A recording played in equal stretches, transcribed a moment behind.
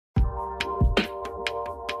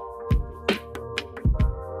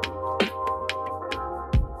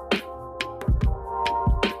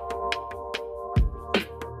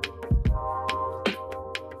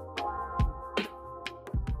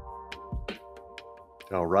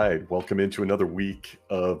All right. Welcome into another week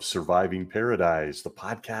of Surviving Paradise, the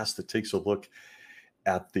podcast that takes a look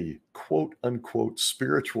at the quote unquote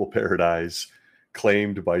spiritual paradise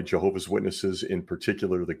claimed by Jehovah's Witnesses, in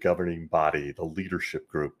particular, the governing body, the leadership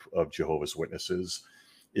group of Jehovah's Witnesses.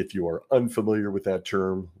 If you are unfamiliar with that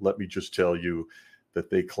term, let me just tell you that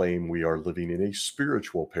they claim we are living in a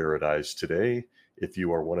spiritual paradise today. If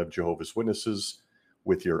you are one of Jehovah's Witnesses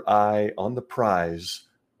with your eye on the prize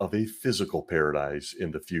of a physical paradise in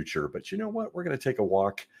the future. But you know what? We're going to take a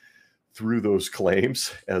walk through those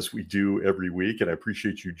claims as we do every week. And I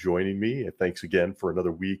appreciate you joining me. And thanks again for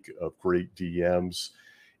another week of great DMs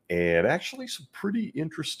and actually some pretty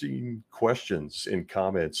interesting questions and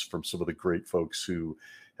comments from some of the great folks who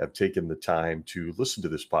have taken the time to listen to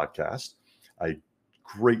this podcast. I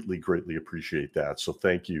greatly appreciate that. So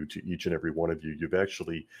thank you to each and every one of you. You've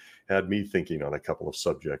actually had me thinking on a couple of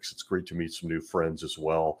subjects. It's great to meet some new friends as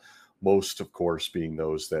well. Most, of course, being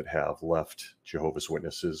those that have left Jehovah's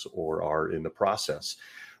Witnesses or are in the process.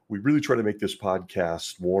 We really try to make this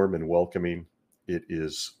podcast warm and welcoming. It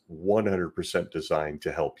is 100% designed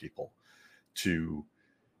to help people, to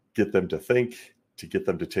get them to think, to get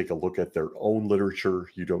them to take a look at their own literature.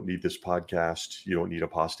 You don't need this podcast. You don't need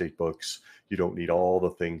apostate books. You don't need all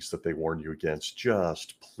the things that they warn you against.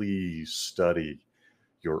 Just please study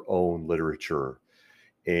your own literature.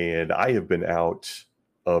 And I have been out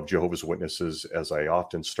of Jehovah's Witnesses, as I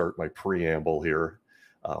often start my preamble here.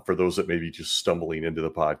 For those that may be just stumbling into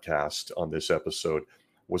the podcast on this episode,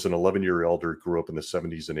 was an 11-year elder, grew up in the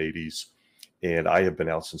 70s and 80s. And I have been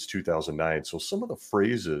out since 2009. So some of the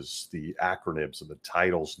phrases, the acronyms, and the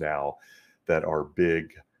titles now that are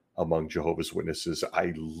big among Jehovah's Witnesses,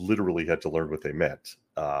 I literally had to learn what they meant.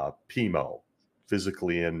 PMO,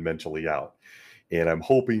 physically in, mentally out. And I'm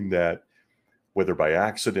hoping that whether by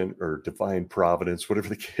accident or divine providence, whatever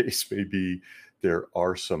the case may be, there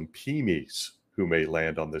are some PMEs who may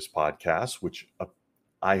land on this podcast, which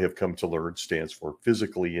I have come to learn stands for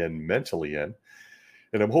physically in, mentally in.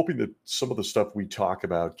 And I'm hoping that some of the stuff we talk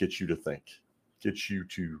about gets you to think, gets you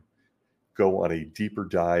to go on a deeper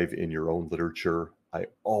dive in your own literature. I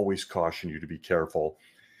always caution you to be careful.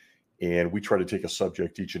 And we try to take a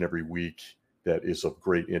subject each and every week that is of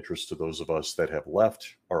great interest to those of us that have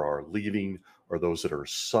left or are leaving, or those that are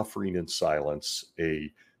suffering in silence,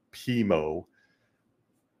 a PMO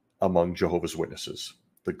among Jehovah's Witnesses.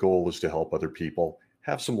 The goal is to help other people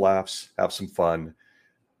have some laughs, have some fun.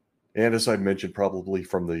 And as I mentioned, probably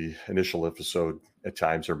from the initial episode, at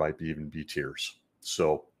times there might even be tears.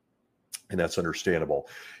 So, and that's understandable.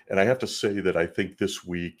 And I have to say that I think this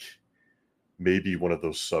week may be one of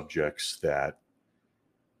those subjects that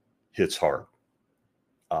hits hard.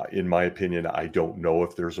 In my opinion, I don't know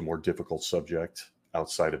if there's a more difficult subject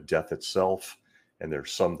outside of death itself. And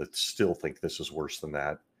there's some that still think this is worse than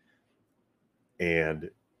that. And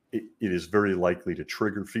it is very likely to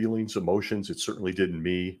trigger feelings, emotions. It certainly did in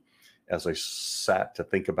me as I sat to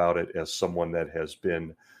think about it as someone that has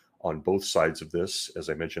been on both sides of this. As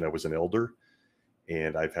I mentioned, I was an elder,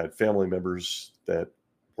 and I've had family members that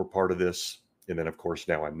were part of this. And then, of course,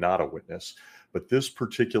 now I'm not a witness. But this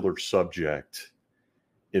particular subject,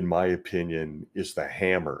 in my opinion, is the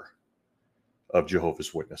hammer of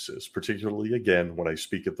Jehovah's Witnesses. Particularly, again, when I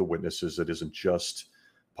speak of the witnesses, it isn't just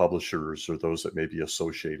publishers or those that may be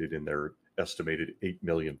associated in their estimated 8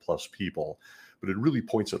 million plus people, but it really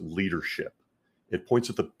points at leadership. It points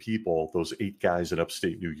at the people, those 8 guys in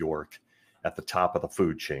upstate New York at the top of the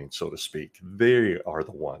food chain, so to speak. They are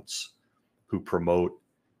the ones who promote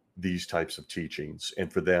these types of teachings.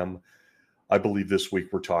 And for them, I believe this week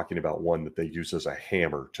we're talking about one that they use as a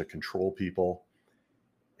hammer to control people.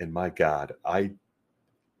 And my God, I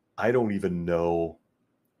don't even know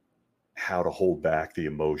how to hold back the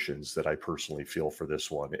emotions that I personally feel for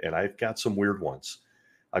this one. And I've got some weird ones.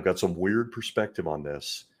 I've got some weird perspective on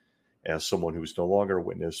this as someone who's no longer a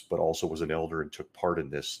witness, but also was an elder and took part in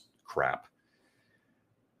this crap.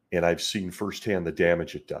 And I've seen firsthand the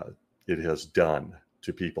damage it has done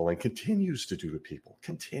to people and continues to do to people,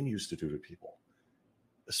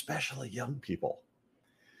 especially young people.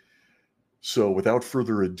 So without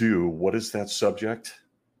further ado, what is that subject?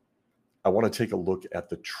 I want to take a look at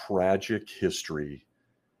the tragic history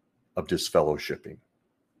of disfellowshipping,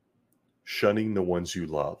 shunning the ones you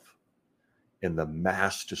love, and the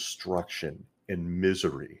mass destruction and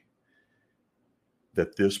misery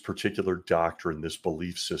that this particular doctrine, this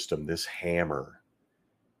belief system, this hammer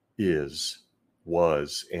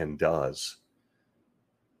was, and does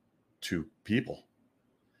to people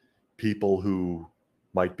who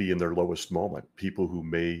might be in their lowest moment, people who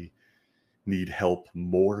may need help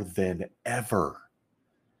more than ever.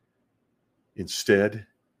 Instead,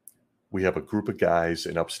 we have a group of guys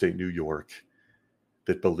in upstate New York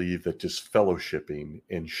that believe that disfellowshipping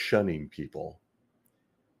and shunning people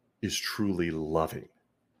is truly loving.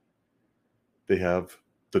 They have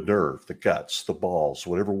the nerve, the guts, the balls,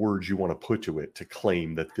 whatever words you want to put to it, to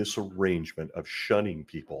claim that this arrangement of shunning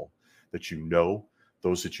people that you know,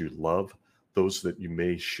 those that you love, those that you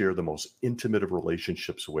may share the most intimate of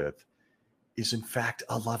relationships with, is in fact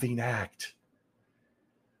a loving act.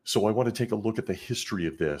 So I want to take a look at the history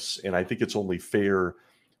of this, and I think it's only fair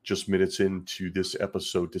just minutes into this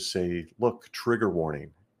episode to say, look, trigger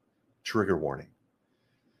warning, trigger warning.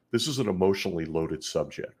 This is an emotionally loaded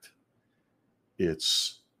subject.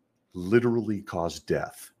 It's literally caused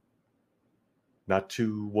death. Not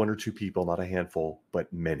to one or two people, not a handful,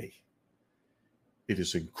 but many. It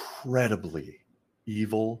is incredibly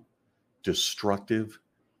evil, destructive,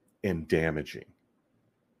 and damaging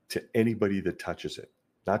to anybody that touches it.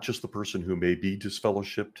 Not just the person who may be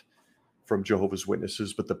disfellowshipped from Jehovah's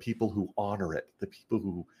Witnesses, but the people who honor it, the people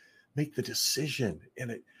who make the decision.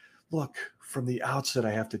 And look, from the outset,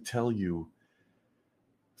 I have to tell you,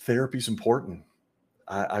 therapy is important.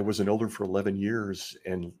 I was an elder for 11 years,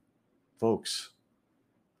 and folks,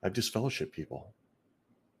 I've disfellowshipped people.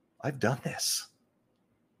 I've done this.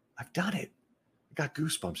 I've done it. I got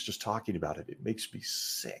goosebumps just talking about it. It makes me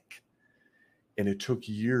sick. And it took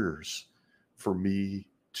years for me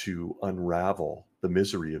to unravel the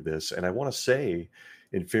misery of this. And I want to say,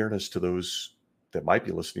 in fairness to those that might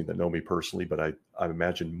be listening that know me personally, but I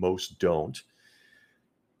imagine most don't,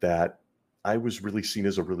 that I was really seen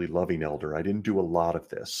as a really loving elder. I didn't do a lot of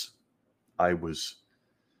this. I was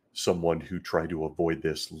someone who tried to avoid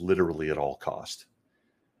this literally at all cost.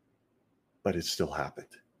 But it still happened.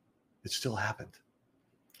 It still happened.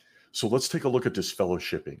 So let's take a look at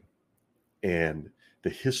disfellowshipping and the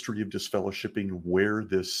history of disfellowshipping, where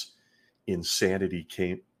this insanity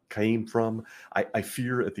came from. I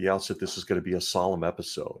fear at the outset this is going to be a solemn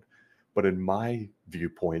episode, but in my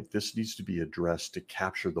viewpoint, this needs to be addressed to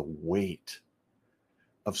capture the weight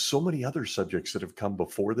of so many other subjects that have come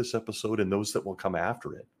before this episode and those that will come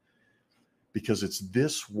after it. Because it's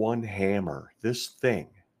this one hammer, this thing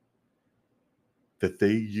that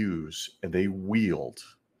they use and they wield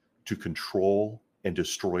to control and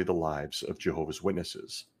destroy the lives of Jehovah's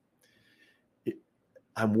Witnesses.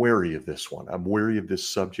 I'm wary of this one. I'm wary of this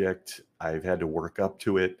subject. I've had to work up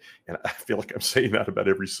to it. And I feel like I'm saying that about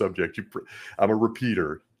every subject. I'm a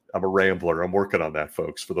repeater. I'm a rambler. I'm working on that,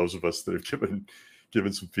 folks, for those of us that have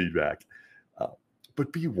given some feedback.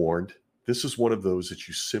 But be warned, this is one of those that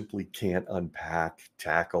you simply can't unpack,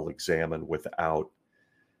 tackle, examine without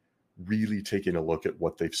really taking a look at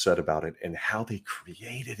what they've said about it and how they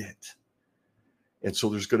created it. And so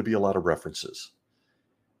there's going to be a lot of references.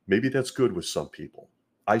 Maybe that's good with some people.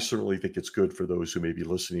 I certainly think it's good for those who may be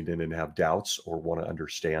listening in and have doubts or want to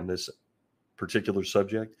understand this particular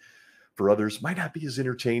subject. For others, might not be as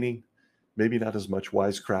entertaining, maybe not as much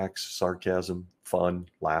wisecracks, sarcasm, fun,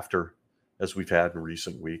 laughter as we've had in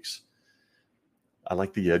recent weeks. I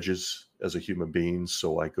like the edges as a human being,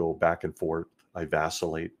 so I go back and forth. I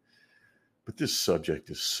vacillate. But this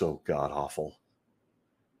subject is so god-awful.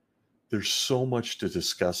 There's so much to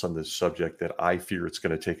discuss on this subject that I fear it's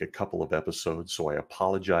going to take a couple of episodes, so I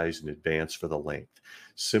apologize in advance for the length.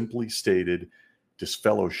 Simply stated,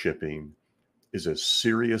 disfellowshipping is as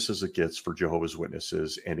serious as it gets for Jehovah's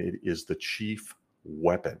Witnesses, and it is the chief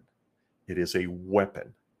weapon. It is a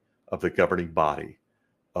weapon of the governing body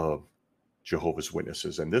of Jehovah's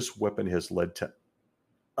Witnesses, and this weapon has led to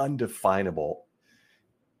undefinable,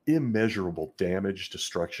 immeasurable damage,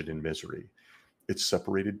 destruction, and misery. It's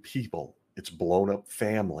separated people. It's blown up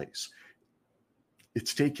families.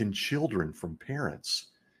 It's taken children from parents.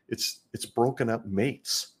 It's broken up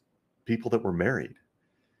mates, people that were married.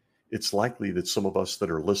 It's likely that some of us that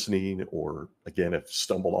are listening, or again, have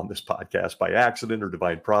stumbled on this podcast by accident or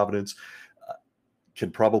divine providence,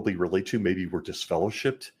 can probably relate to. Maybe we're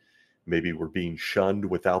disfellowshipped. Maybe we're being shunned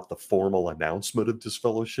without the formal announcement of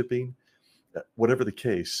disfellowshipping. Whatever the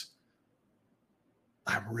case,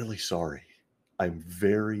 I'm really sorry. I'm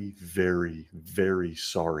very, very, very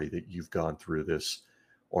sorry that you've gone through this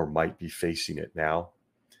or might be facing it now.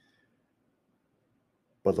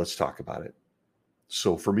 But let's talk about it.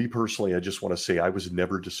 So for me personally, I just want to say I was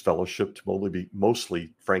never disfellowshipped,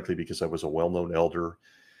 mostly, frankly, because I was a well-known elder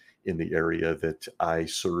in the area that I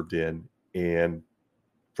served in. And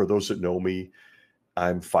for those that know me,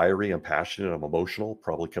 I'm fiery, I'm passionate, I'm emotional,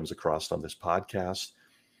 probably comes across on this podcast.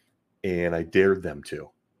 And I dared them to.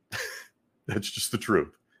 That's just the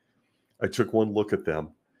truth. I took one look at them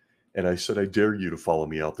and I said, I dare you to follow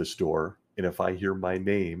me out this door. And if I hear my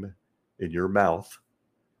name in your mouth,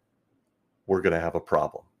 we're going to have a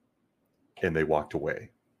problem. And they walked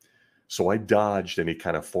away. So I dodged any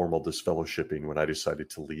kind of formal disfellowshipping when I decided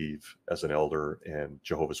to leave as an elder and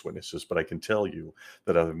Jehovah's Witnesses. But I can tell you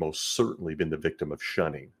that I've most certainly been the victim of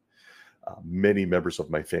shunning. Many members of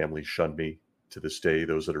my family shun me to this day.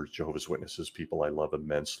 Those that are Jehovah's Witnesses, people I love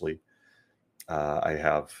immensely. I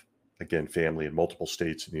have, again, family in multiple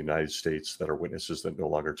states in the United States that are witnesses that no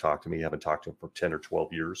longer talk to me. I haven't talked to them for 10 or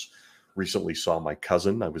 12 years. Recently saw my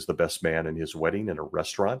cousin. I was the best man in his wedding in a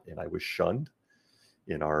restaurant, and I was shunned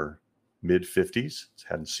in our mid-50s.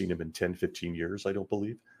 Hadn't seen him in 10, 15 years, I don't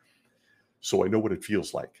believe. So I know what it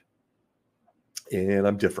feels like. And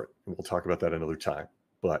I'm different. And we'll talk about that another time.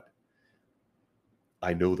 But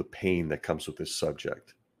I know the pain that comes with this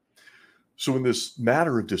subject. So in this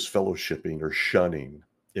matter of disfellowshipping or shunning,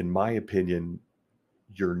 in my opinion,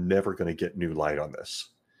 you're never going to get new light on this.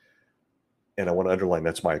 And I want to underline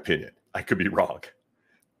that's my opinion. I could be wrong.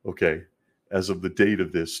 Okay. As of the date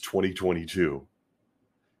of this 2022,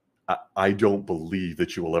 I don't believe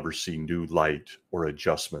that you will ever see new light or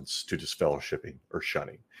adjustments to disfellowshipping or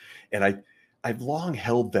shunning. And I've long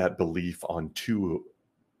held that belief on two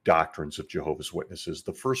doctrines of Jehovah's Witnesses.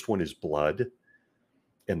 The first one is blood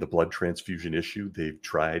and the blood transfusion issue. They've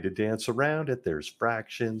tried to dance around it. There's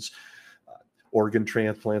fractions. Organ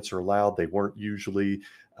transplants are allowed. They weren't usually.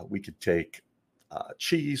 We could take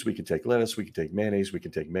cheese, we could take lettuce, we could take mayonnaise, we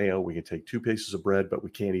could take mayo, we could take 2 pieces of bread, but we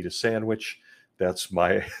can't eat a sandwich. That's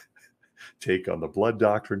my take on the blood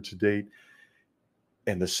doctrine to date.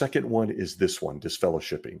 And the second one is this one,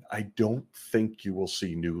 disfellowshipping. I don't think you will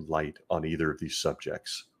see new light on either of these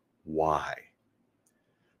subjects. Why?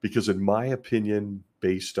 Because in my opinion,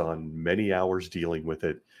 based on many hours dealing with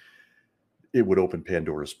it, it would open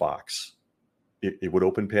Pandora's box. It would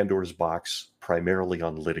open Pandora's box primarily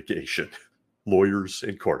on litigation, lawyers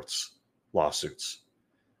and courts, lawsuits.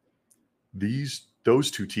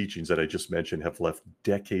 Those two teachings that I just mentioned have left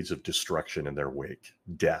decades of destruction in their wake,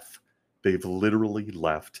 death. They've literally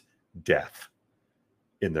left death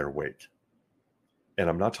in their wake. And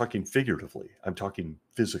I'm not talking figuratively, I'm talking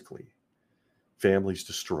physically. Families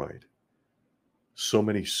destroyed. So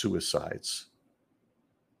many suicides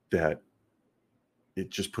that it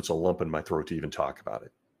just puts a lump in my throat to even talk about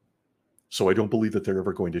it. So I don't believe that they're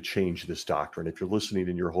ever going to change this doctrine. If you're listening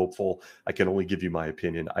and you're hopeful, I can only give you my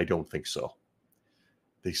opinion. I don't think so.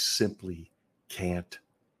 They simply can't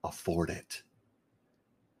afford it.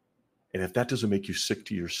 And if that doesn't make you sick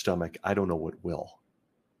to your stomach, I don't know what will.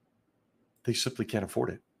 They simply can't afford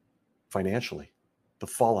it financially. The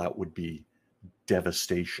fallout would be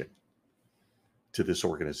devastation to this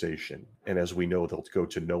organization. And as we know, they'll go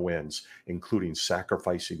to no ends, including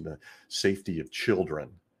sacrificing the safety of children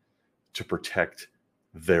to protect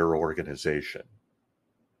their organization.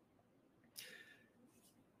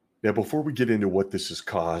 Now, before we get into what this has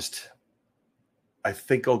caused, I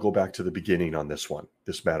think I'll go back to the beginning on this one,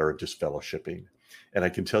 this matter of disfellowshipping. And I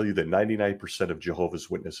can tell you that 99% of Jehovah's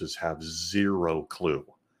Witnesses have zero clue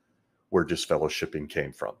where disfellowshipping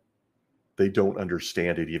came from. They don't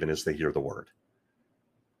understand it even as they hear the word.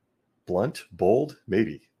 Blunt, bold,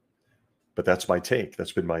 maybe. But that's my take.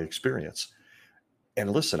 That's been my experience. And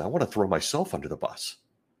listen, I want to throw myself under the bus.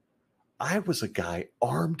 I was a guy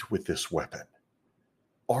armed with this weapon,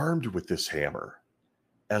 armed with this hammer.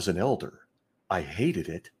 As an elder, I hated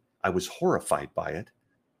it. I was horrified by it.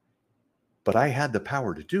 But I had the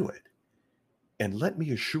power to do it. And let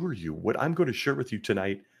me assure you, what I'm going to share with you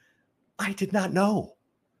tonight, I did not know.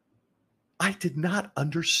 I did not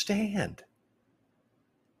understand.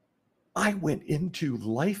 I went into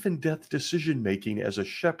life and death decision making as a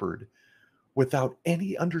shepherd without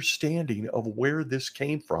any understanding of where this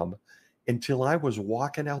came from until I was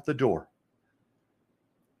walking out the door.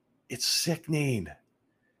 It's sickening.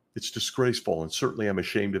 It's disgraceful, and certainly I'm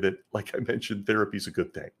ashamed of it. Like I mentioned, therapy is a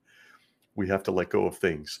good thing. We have to let go of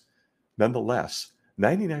things. Nonetheless,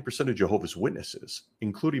 99% of Jehovah's Witnesses,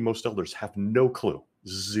 including most elders, have no clue,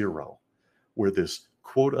 zero, where this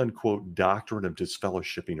quote-unquote doctrine of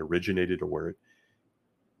disfellowshipping originated or where it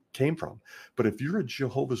came from. But if you're a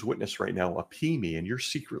Jehovah's Witness right now, appease me, and you're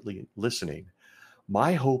secretly listening,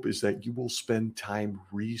 my hope is that you will spend time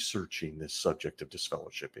researching this subject of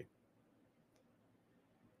disfellowshipping.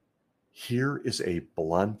 Here is a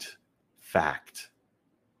blunt fact,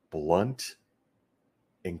 blunt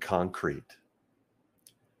and concrete.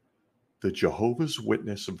 The Jehovah's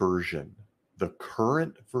Witness version, the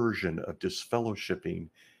current version of disfellowshipping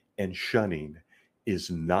and shunning,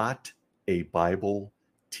 is not a Bible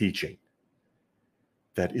teaching.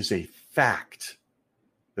 That is a fact.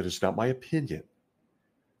 That is not my opinion.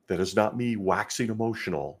 that is not me waxing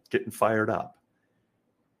emotional, getting fired up.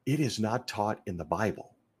 It is not taught in the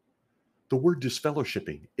Bible. The word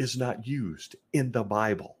disfellowshipping is not used in the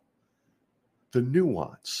Bible. The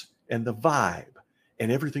nuance and the vibe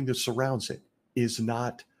and everything that surrounds it is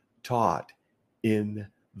not taught in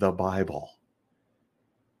the Bible.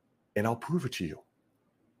 And I'll prove it to you.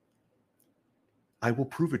 I will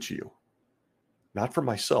prove it to you. Not from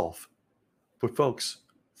myself, but folks,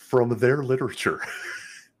 from their literature,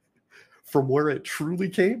 from where it truly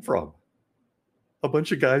came from. A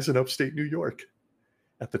bunch of guys in upstate New York.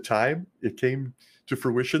 At the time it came to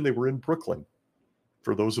fruition, they were in Brooklyn,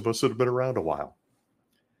 for those of us that have been around a while.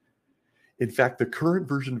 In fact, the current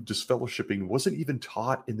version of disfellowshipping wasn't even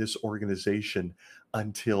taught in this organization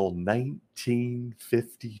until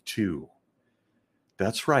 1952.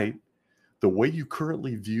 That's right. The way you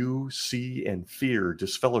currently view, see, and fear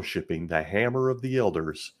disfellowshipping, the hammer of the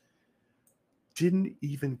elders, didn't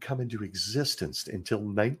even come into existence until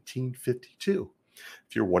 1952.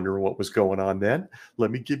 If you're wondering what was going on then, let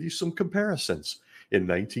me give you some comparisons. In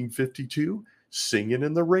 1952, Singing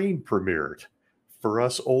in the Rain premiered. For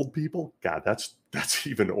us old people, God, that's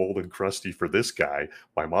even old and crusty for this guy.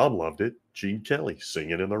 My mom loved it. Gene Kelly,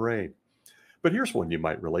 Singing in the Rain. But here's one you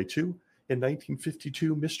might relate to. In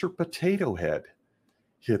 1952, Mr. Potato Head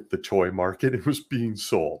hit the toy market and was being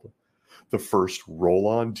sold. The first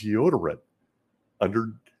roll-on deodorant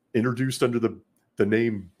introduced under the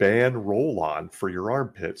name Ban Roll-On for your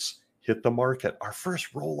armpits hit the market. Our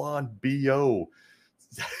first roll-on BO.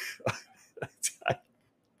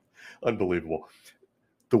 Unbelievable.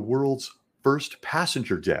 The world's first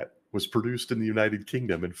passenger jet was produced in the United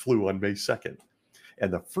Kingdom and flew on May 2nd.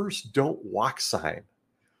 And the first Don't Walk sign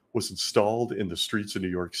was installed in the streets of New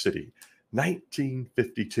York City.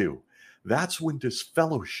 1952. That's when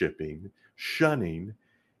disfellowshipping, shunning,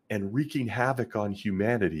 and wreaking havoc on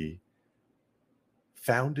humanity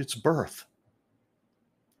found its birth.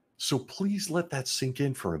 So please let that sink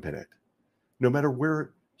in for a minute. No matter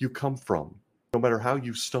where you come from, no matter how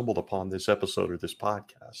you stumbled upon this episode or this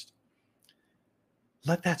podcast,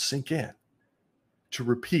 let that sink in. To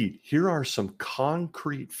repeat, here are some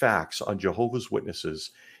concrete facts on Jehovah's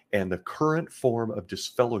Witnesses and the current form of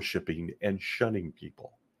disfellowshipping and shunning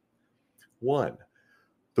people. 1,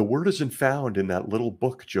 the word isn't found in that little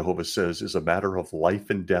book Jehovah says is a matter of life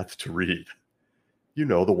and death to read. You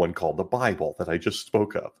know, the one called the Bible that I just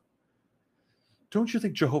spoke of. Don't you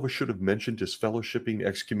think Jehovah should have mentioned disfellowshipping,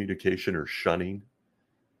 excommunication, or shunning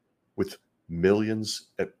with millions,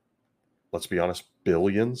 let's be honest,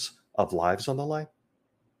 billions of lives on the line?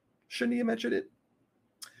 Shouldn't he have mentioned it?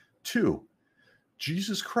 2,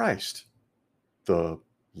 Jesus Christ, the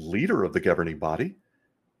leader of the governing body,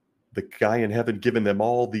 the guy in heaven giving them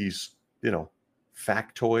all these,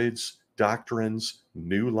 factoids, doctrines,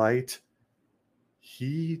 new light,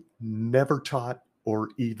 he never taught or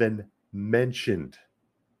even mentioned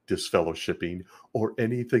disfellowshipping or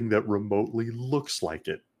anything that remotely looks like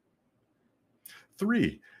it.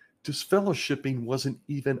 3, disfellowshipping wasn't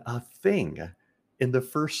even a thing in the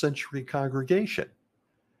first century congregation.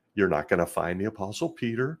 You're not going to find the Apostle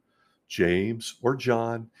Peter, James, or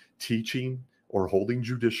John teaching or holding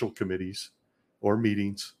judicial committees or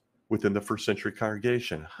meetings within the first century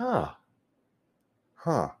congregation.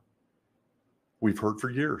 We've heard for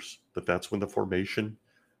years that that's when the formation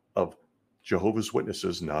of Jehovah's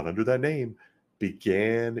Witnesses, not under that name,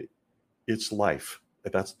 began its life.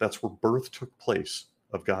 That's where birth took place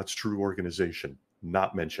of God's true organization,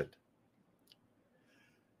 not mentioned.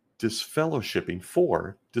 Disfellowshipping.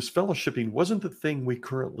 4, disfellowshipping wasn't the thing we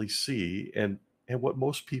currently see and what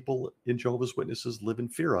most people in Jehovah's Witnesses live in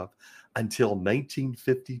fear of until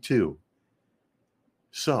 1952.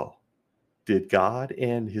 So, did God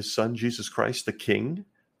and his son, Jesus Christ, the King,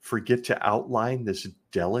 forget to outline this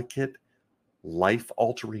delicate,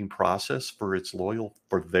 life-altering process for their loyal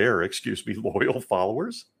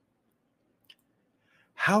followers?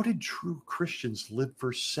 How did true Christians live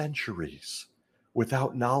for centuries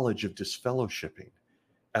without knowledge of disfellowshipping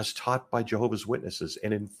as taught by Jehovah's Witnesses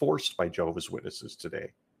and enforced by Jehovah's Witnesses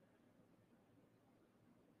today?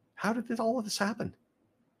 How did all of this happen?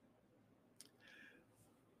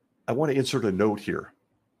 I want to insert a note here,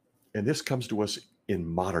 and this comes to us in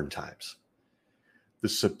modern times. The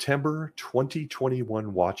September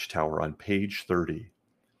 2021 Watchtower on page 30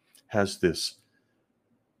 has this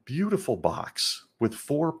beautiful box with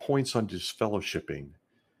 4 points on disfellowshipping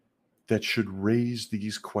that should raise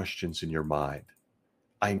these questions in your mind.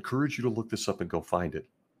 I encourage you to look this up and go find it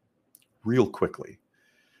real quickly.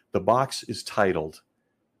 The box is titled,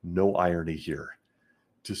 no irony here,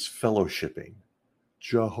 Disfellowshipping,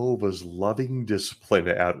 Jehovah's loving discipline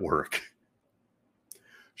at work.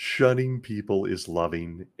 Shunning people is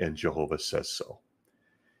loving, and Jehovah says so.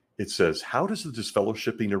 It says, how does the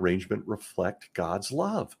disfellowshipping arrangement reflect God's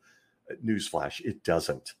love? Newsflash, it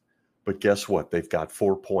doesn't. But guess what? They've got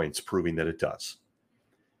 4 points proving that it does.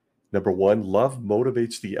 Number 1, love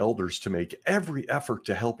motivates the elders to make every effort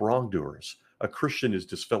to help wrongdoers. A Christian is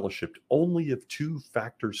disfellowshipped only if 2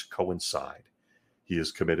 factors coincide. He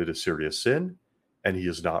has committed a serious sin, and he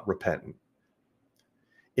is not repentant.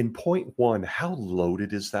 In point 1, how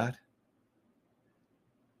loaded is that?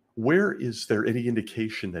 Where is there any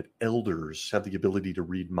indication that elders have the ability to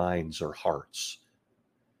read minds or hearts?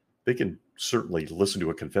 They can certainly listen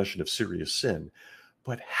to a confession of serious sin,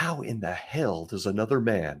 but how in the hell does another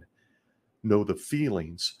man know the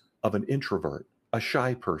feelings of an introvert, a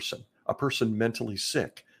shy person, a person mentally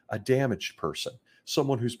sick, a damaged person,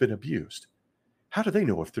 someone who's been abused? How do they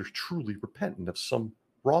know if they're truly repentant of some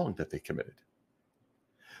wrong that they committed?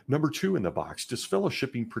 Number 2 in the box,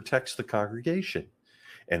 disfellowshipping protects the congregation.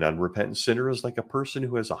 An unrepentant sinner is like a person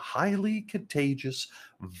who has a highly contagious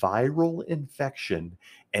viral infection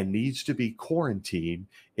and needs to be quarantined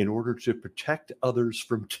in order to protect others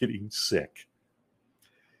from getting sick.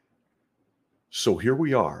 So here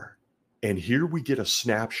we are, and here we get a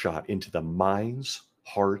snapshot into the minds,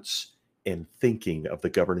 hearts, and thinking of the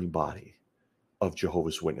governing body of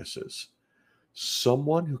Jehovah's Witnesses.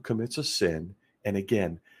 Someone who commits a sin, and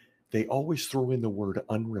again, they always throw in the word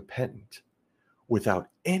unrepentant, without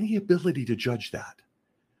any ability to judge that,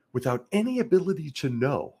 without any ability to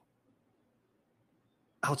know,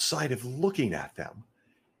 outside of looking at them,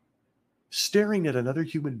 staring at another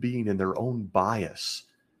human being and their own bias,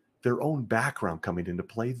 their own background coming into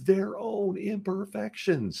play, their own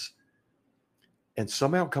imperfections, and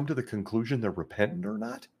somehow come to the conclusion they're repentant or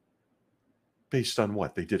not? Based on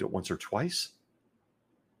what? They did it once or twice?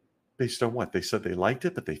 Based on what? They said they liked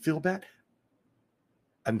it, but they feel bad?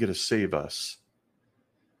 I'm going to save us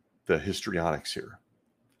the histrionics here.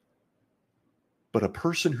 But a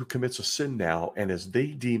person who commits a sin now, and as they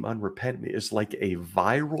deem unrepentant, is like a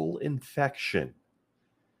viral infection,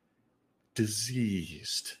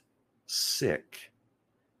 diseased, sick,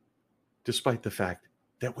 despite the fact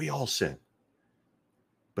that we all sin.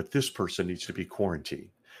 But this person needs to be quarantined.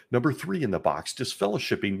 Number 3 in the box,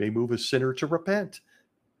 disfellowshipping may move a sinner to repent.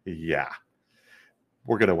 Yeah,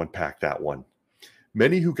 we're going to unpack that one.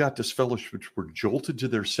 Many who got disfellowshipped were jolted to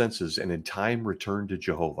their senses and in time returned to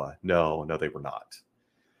Jehovah. No, they were not.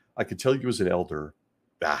 I can tell you as an elder,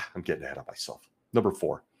 I'm getting ahead of myself. Number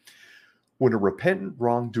 4, when a repentant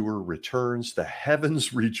wrongdoer returns, the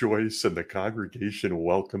heavens rejoice and the congregation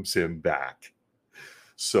welcomes him back.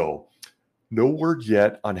 So, no word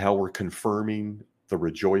yet on how we're confirming the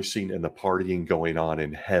rejoicing and the partying going on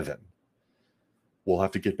in heaven. We'll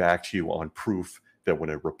have to get back to you on proof that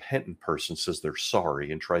when a repentant person says they're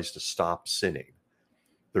sorry and tries to stop sinning,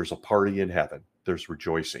 there's a party in heaven. There's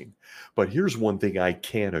rejoicing. But here's one thing I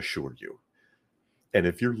can assure you. And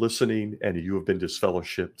if you're listening and you have been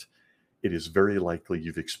disfellowshipped, it is very likely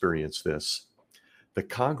you've experienced this. The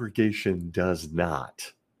congregation does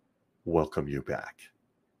not welcome you back.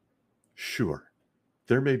 Sure,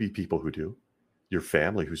 there may be people who do. Your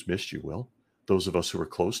family who's missed you will. Those of us who are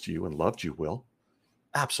close to you and loved you will.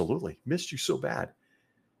 Absolutely. Missed you so bad.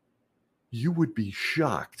 You would be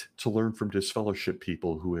shocked to learn from disfellowship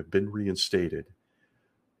people who have been reinstated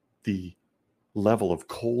the level of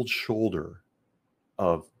cold shoulder,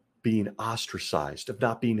 of being ostracized, of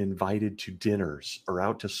not being invited to dinners or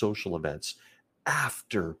out to social events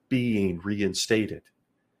after being reinstated.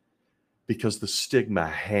 Because the stigma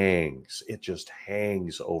hangs. It just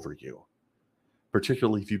hangs over you,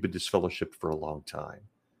 particularly if you've been disfellowshipped for a long time.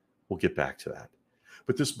 We'll get back to that.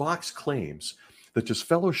 But this box claims that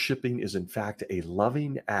disfellowshipping is in fact a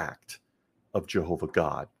loving act of Jehovah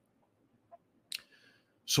God.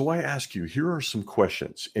 So I ask you, here are some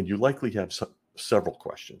questions, and you likely have several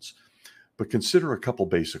questions, but consider a couple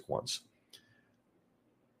basic ones.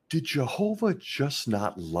 Did Jehovah just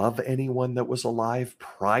not love anyone that was alive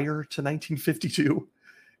prior to 1952?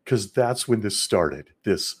 Because that's when this started,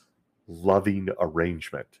 this loving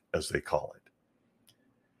arrangement, as they call it.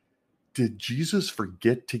 Did Jesus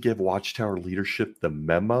forget to give Watchtower leadership the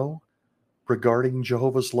memo regarding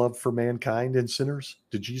Jehovah's love for mankind and sinners?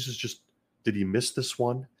 Did he miss this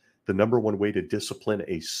one? The number one way to discipline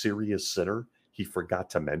a serious sinner, he forgot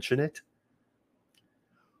to mention it?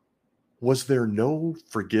 Was there no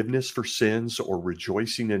forgiveness for sins or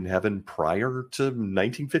rejoicing in heaven prior to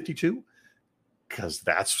 1952? Because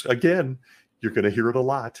that's, again, you're going to hear it a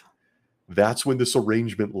lot. That's when this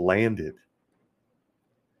arrangement landed.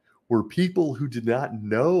 were people who did not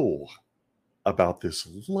know about this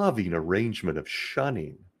loving arrangement of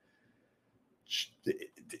shunning.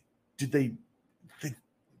 Did they,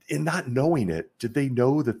 in not knowing it, did they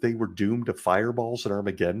know that they were doomed to fireballs at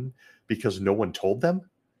Armageddon because no one told them?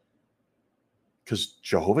 Because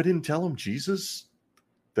Jehovah didn't tell them? Jesus,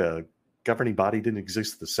 the governing body, didn't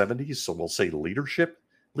exist in the 70s, so we'll say leadership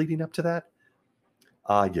leading up to that?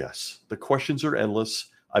 Yes, the questions are endless.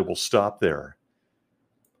 I will stop there.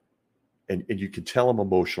 And you can tell I'm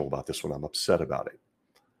emotional about this one. I'm upset about it.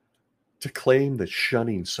 To claim that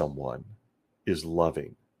shunning someone is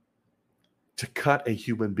loving, to cut a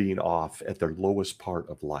human being off at their lowest part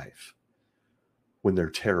of life, when they're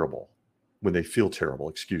terrible, when they feel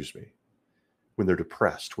terrible, when they're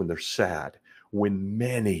depressed, when they're sad, when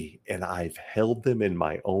many, and I've held them in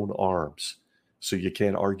my own arms, so you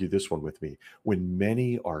can't argue this one with me, when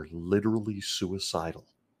many are literally suicidal,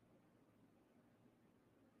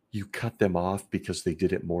 you cut them off because they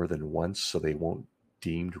did it more than once, so they won't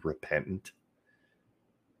deemed repentant.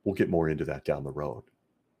 We'll get more into that down the road.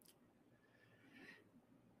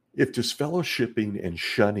 If disfellowshipping and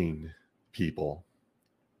shunning people,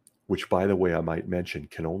 which, by the way, I might mention,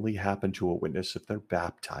 can only happen to a witness if they're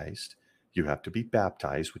baptized. You have to be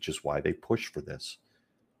baptized, which is why they push for this,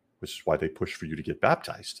 which is why they push for you to get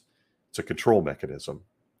baptized. It's a control mechanism.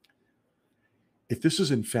 If this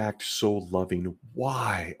is in fact so loving,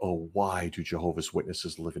 why, oh, why do Jehovah's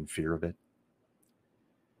Witnesses live in fear of it?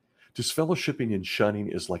 Disfellowshipping and shunning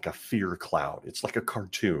is like a fear cloud. It's like a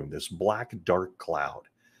cartoon, this black, dark cloud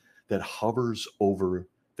that hovers over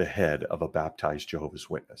the head of a baptized Jehovah's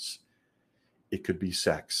Witness. It could be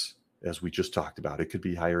sex, as we just talked about. It could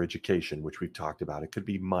be higher education, which we've talked about. It could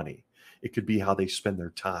be money. It could be how they spend their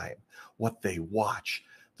time, what they watch,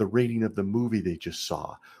 the rating of the movie they just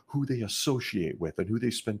saw, who they associate with and who they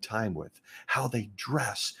spend time with, how they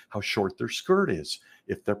dress, how short their skirt is,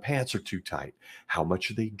 if their pants are too tight, how much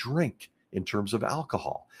they drink in terms of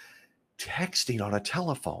alcohol, texting on a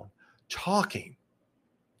telephone, talking.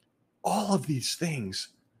 All of these things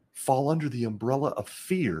fall under the umbrella of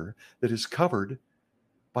fear that is covered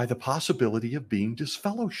by the possibility of being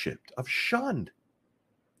disfellowshipped, of shunned.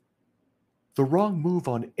 The wrong move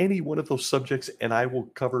on any one of those subjects, and I will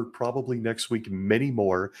cover probably next week many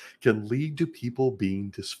more, can lead to people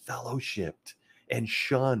being disfellowshipped and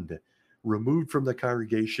shunned, removed from the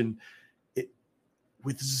congregation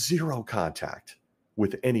with zero contact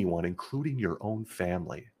with anyone, including your own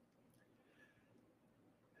family.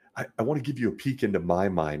 I want to give you a peek into my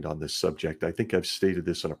mind on this subject. I think I've stated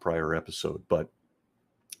this in a prior episode, but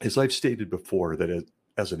as I've stated before, that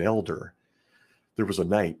as an elder, there was a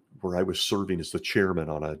night where I was serving as the chairman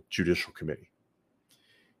on a judicial committee.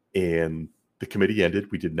 And the committee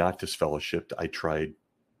ended. We did not disfellowship. I tried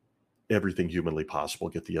everything humanly possible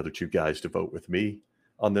to get the other two guys to vote with me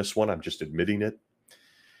on this one. I'm just admitting it.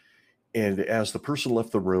 And as the person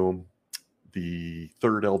left the room, the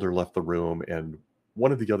third elder left the room, and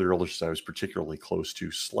one of the other elders I was particularly close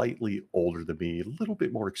to, slightly older than me, a little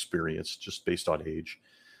bit more experienced, just based on age.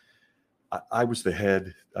 I was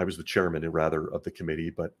the chairman, rather, of the committee,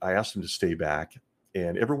 but I asked him to stay back,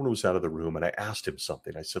 and everyone was out of the room, and I asked him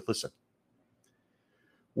something. I said, listen,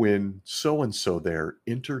 when so-and-so there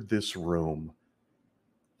entered this room,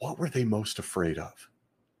 what were they most afraid of?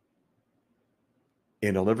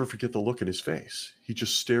 And I'll never forget the look in his face. He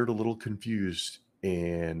just stared a little confused,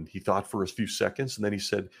 and he thought for a few seconds, and then he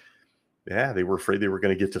said, yeah, they were afraid they were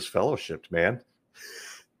going to get disfellowshipped, man.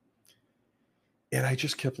 And I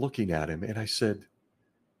just kept looking at him, and I said,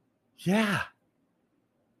 yeah.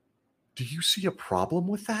 Do you see a problem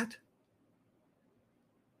with that?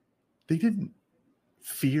 They didn't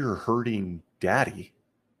fear hurting Daddy,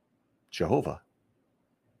 Jehovah.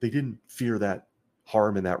 They didn't fear that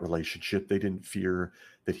harm in that relationship. They didn't fear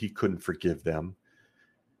that he couldn't forgive them.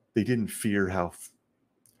 They didn't fear how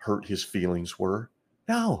hurt his feelings were.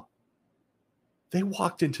 No. They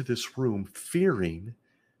walked into this room fearing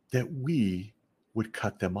that we would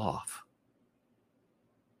cut them off.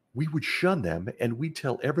 We would shun them, and we'd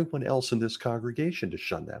tell everyone else in this congregation to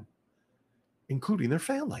shun them, including their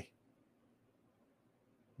family.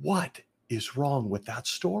 What is wrong with that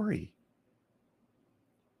story?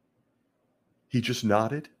 He just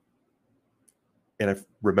nodded. And I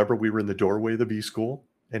remember we were in the doorway of the B school,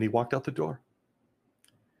 and he walked out the door.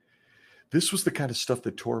 This was the kind of stuff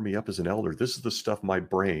that tore me up as an elder. This is the stuff my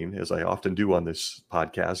brain, as I often do on this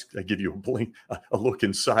podcast, I give you a look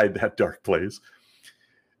inside that dark place.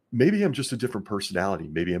 Maybe I'm just a different personality.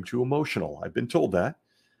 Maybe I'm too emotional. I've been told that.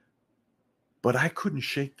 But I couldn't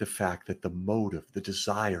shake the fact that the motive, the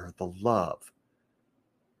desire, the love,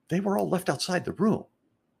 they were all left outside the room.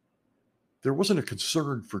 There wasn't a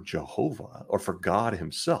concern for Jehovah or for God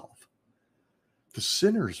himself. The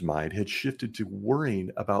sinner's mind had shifted to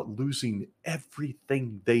worrying about losing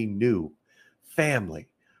everything they knew: family,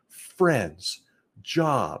 friends,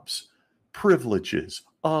 jobs, privileges,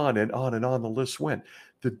 on and on and on the list went.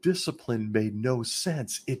 The discipline made no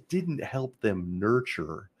sense. It didn't help them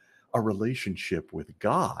nurture a relationship with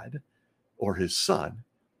God or his son.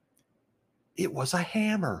 It was a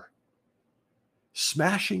hammer,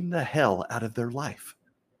 smashing the hell out of their life.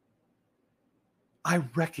 I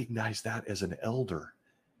recognize that as an elder.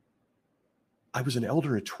 I was an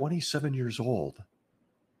elder at 27 years old,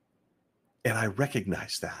 and I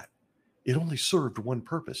recognized that. It only served one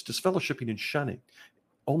purpose. Disfellowshipping and shunning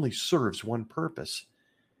only serves one purpose,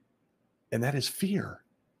 and that is fear,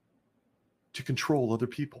 to control other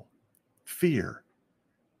people. Fear,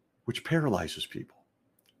 which paralyzes people.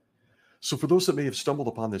 So for those that may have stumbled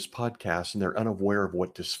upon this podcast and they're unaware of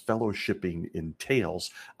what disfellowshipping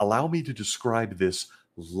entails, allow me to describe this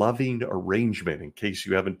loving arrangement in case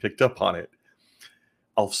you haven't picked up on it.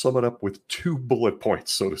 I'll sum it up with 2 bullet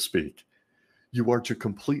points, so to speak. You are to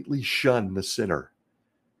completely shun the sinner.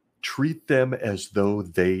 Treat them as though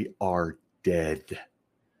they are dead.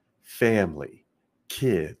 Family,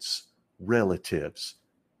 kids, relatives,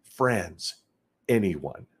 friends,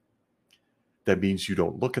 anyone. That means you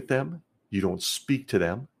don't look at them. You don't speak to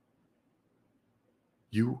them.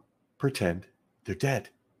 You pretend they're dead.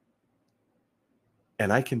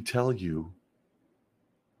 And I can tell you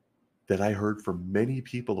that I heard from many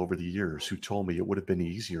people over the years who told me it would have been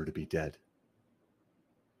easier to be dead.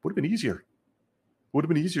 Would have been easier. Would have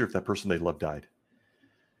been easier if that person they loved died.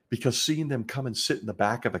 Because seeing them come and sit in the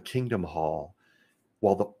back of a kingdom hall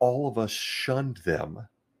while all of us shunned them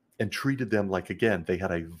and treated them like, again, they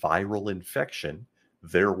had a viral infection,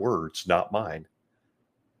 their words, not mine,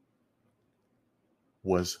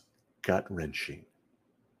 was gut-wrenching.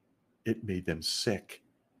 It made them sick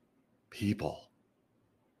people.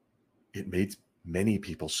 It made many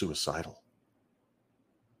people suicidal.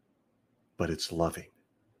 But it's loving,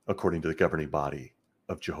 according to the governing body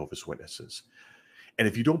of Jehovah's Witnesses. And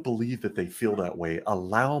if you don't believe that they feel that way,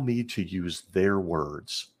 allow me to use their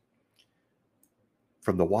words.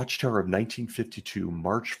 From the Watchtower of 1952,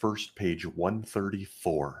 March 1st, page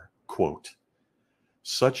 134, quote,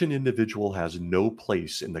 "Such an individual has no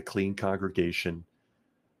place in the clean congregation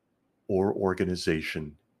or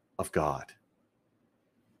organization of God.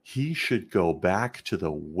 He should go back to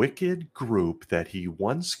the wicked group that he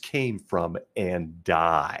once came from and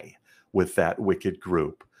die with that wicked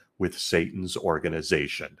group, with Satan's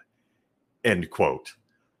organization." End quote.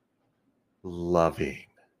 Loving.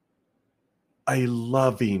 A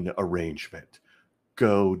loving arrangement.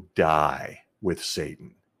 Go die with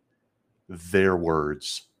Satan. Their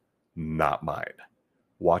words, not mine.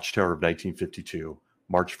 Watchtower of 1952,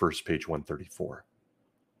 March 1st, page 134.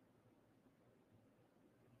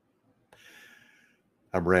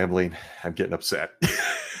 I'm rambling. I'm getting upset.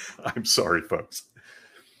 I'm sorry, folks.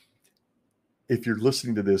 If you're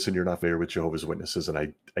listening to this and you're not familiar with Jehovah's Witnesses, and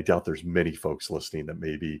I doubt there's many folks listening that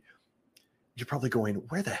maybe, you're probably going,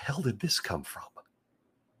 where the hell did this come from?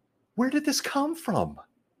 Where did this come from?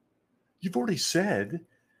 You've already said,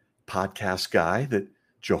 podcast guy, that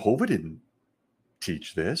Jehovah didn't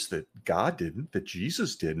teach this, that God didn't, that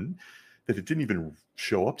Jesus didn't, that it didn't even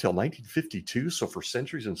show up till 1952. So for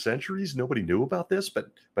centuries and centuries, nobody knew about this,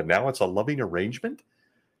 but now it's a loving arrangement.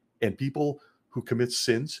 And people who commit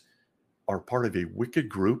sins are part of a wicked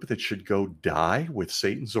group that should go die with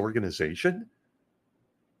Satan's organization.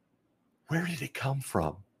 Where did it come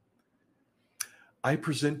from? I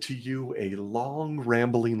present to you a long,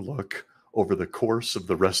 rambling look over the course of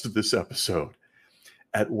the rest of this episode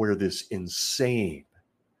at where this insane,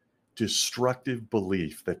 destructive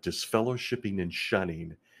belief that disfellowshipping and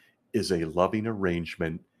shunning is a loving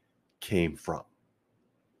arrangement came from.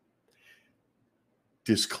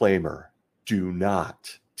 Disclaimer, do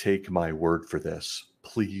not take my word for this.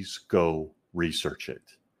 Please go research it.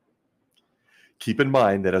 Keep in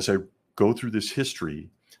mind that as I go through this history,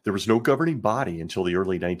 there was no governing body until the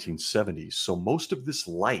early 1970s. So most of this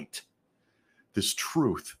light, this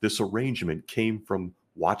truth, this arrangement came from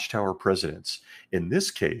Watchtower presidents. In this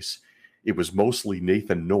case, it was mostly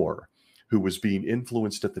Nathan Knorr, who was being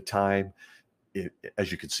influenced at the time,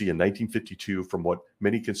 as you can see in 1952, from what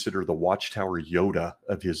many consider the Watchtower Yoda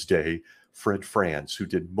of his day, Fred Franz, who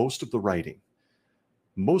did most of the writing,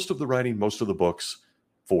 most of the books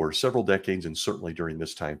for several decades, and certainly during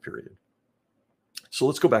this time period. So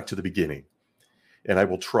let's go back to the beginning, and I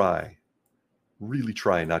will really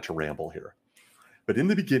try not to ramble here. But in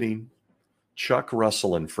the beginning, Chuck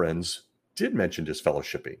Russell and friends did mention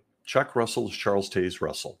disfellowshipping. Chuck Russell is Charles Taze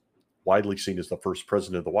Russell, widely seen as the first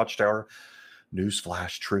president of the Watchtower.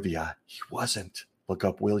 Newsflash trivia, he wasn't. Look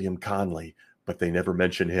up William Conley, but they never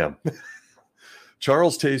mention him.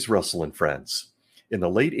 Charles Taze Russell and friends, in the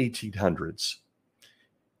late 1800s,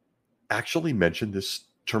 actually mentioned this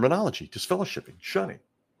terminology, disfellowshipping, shunning.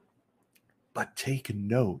 But take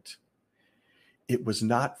note, it was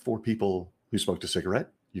not for people who smoked a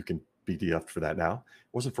cigarette. You can be DF'd for that now.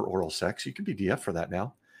 It wasn't for oral sex. You can be DF'd for that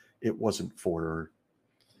now. It wasn't for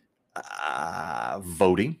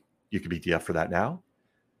voting. You could be DF'd for that now.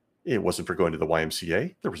 It wasn't for going to the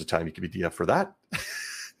YMCA. There was a time you could be DF'd for that.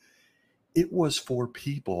 It was for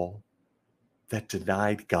people that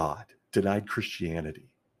denied God, denied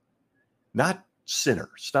Christianity. Not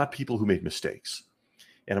sinners, not people who made mistakes.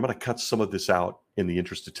 And I'm going to cut some of this out in the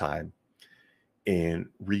interest of time and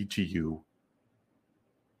read to you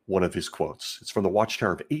one of his quotes. It's from the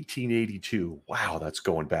Watchtower of 1882. Wow, that's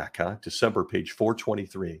going back, huh? December, page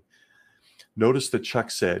 423. Notice that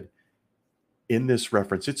Chuck said in this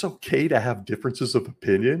reference, it's okay to have differences of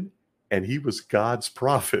opinion, and he was God's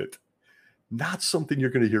prophet. Not something you're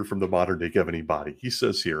going to hear from the modern day governing body. He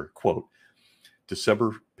says here, quote,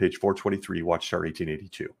 December, page 423, Watchtower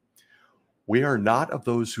 1882. We are not of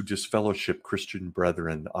those who disfellowship Christian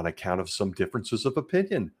brethren on account of some differences of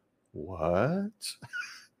opinion. What?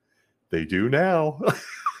 They do now.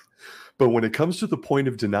 But when it comes to the point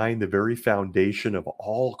of denying the very foundation of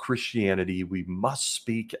all Christianity, we must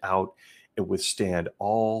speak out and withstand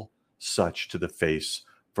all such to the face,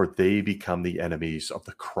 for they become the enemies of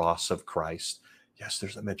the cross of Christ. Yes,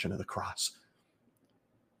 there's a mention of the cross.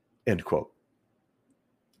 End quote.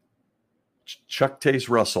 Chuck Taze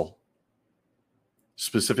Russell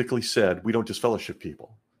specifically said, we don't disfellowship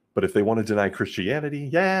people. But if they want to deny Christianity,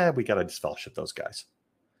 yeah, we got to disfellowship those guys.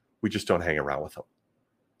 We just don't hang around with them.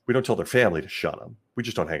 We don't tell their family to shun them. We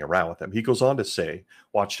just don't hang around with them. He goes on to say,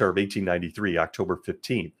 Watchtower of 1893, October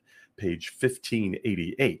 15th, page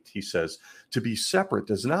 1588, he says, to be separate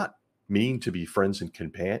does not mean to be friends and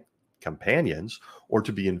companions or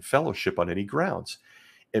to be in fellowship on any grounds.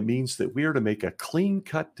 It means that we are to make a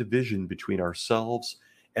clean-cut division between ourselves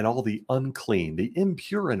and all the unclean, the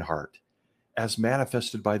impure in heart, as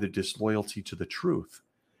manifested by the disloyalty to the truth,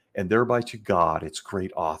 and thereby to God, its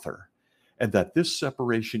great author, and that this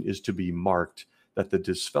separation is to be marked that the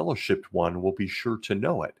disfellowshipped one will be sure to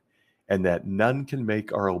know it, and that none can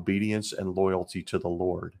make our obedience and loyalty to the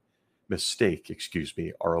Lord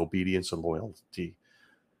our obedience and loyalty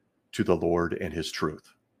to the Lord and his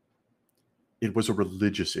truth. It was a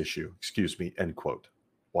religious issue, end quote.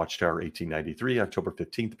 Watchtower 1893, October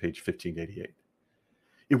 15th, page 1588.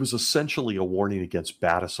 It was essentially a warning against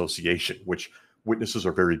bad association, which witnesses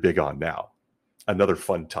are very big on now. Another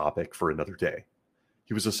fun topic for another day.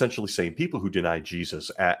 He was essentially saying people who deny Jesus,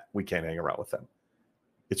 we can't hang around with them.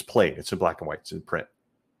 It's plain, it's in black and white, it's in print.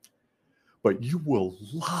 But you will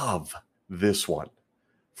love this one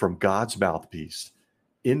from God's mouthpiece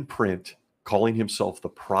in print, calling himself the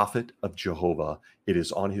prophet of Jehovah. It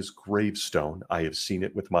is on his gravestone. I have seen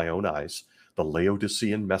it with my own eyes, the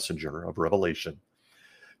Laodicean messenger of Revelation.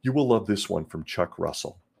 You will love this one from Chuck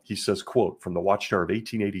Russell. He says, quote, from the Watchtower of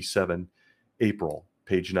 1887, April,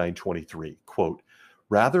 page 923, quote,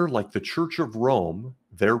 rather like the Church of Rome,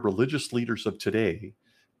 their religious leaders of today,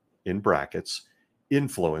 in brackets,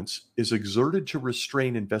 influence is exerted to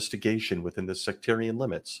restrain investigation within the sectarian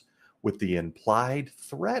limits. With the implied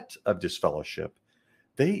threat of disfellowship,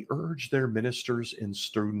 they urge their ministers and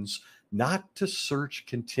students not to search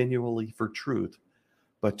continually for truth,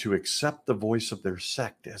 but to accept the voice of their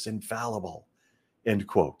sect as infallible. End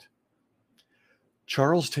quote.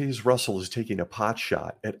 Charles Taze Russell is taking a pot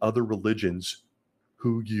shot at other religions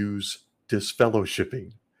who use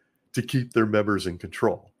disfellowshipping to keep their members in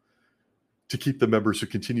control, to keep the members who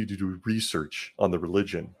continue to do research on the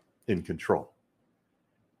religion in control.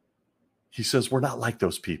 He says, we're not like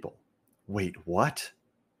those people. Wait, what?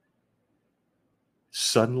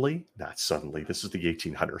 Not suddenly, this is the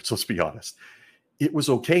 1800s, let's be honest. It was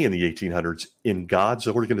okay in the 1800s in God's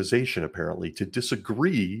organization, apparently, to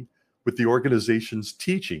disagree with the organization's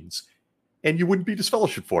teachings, and you wouldn't be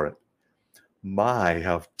disfellowshipped for it. My,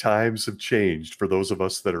 how times have changed for those of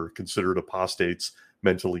us that are considered apostates,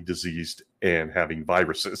 mentally diseased, and having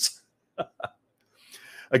viruses.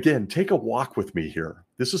 Again, take a walk with me here.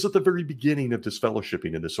 This is at the very beginning of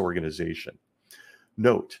disfellowshipping in this organization.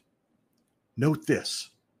 Note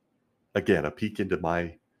this. Again, a peek into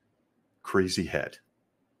my crazy head.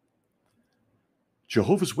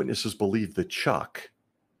 Jehovah's Witnesses believe that Charles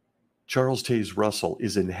Taze Russell,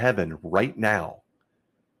 is in heaven right now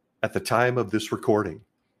at the time of this recording.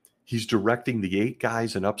 He's directing the 8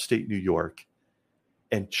 guys in upstate New York.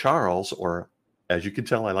 And Charles, or as you can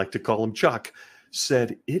tell, I like to call him Chuck,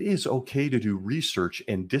 said it is okay to do research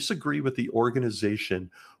and disagree with the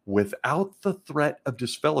organization without the threat of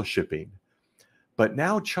disfellowshipping. But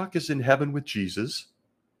now Chuck is in heaven with Jesus.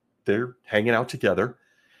 They're hanging out together.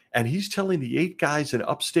 And he's telling the 8 guys in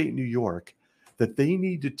upstate New York that they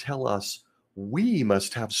need to tell us we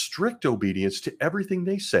must have strict obedience to everything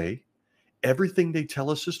they say. Everything they tell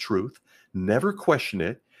us is truth. Never question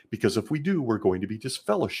it, because if we do, we're going to be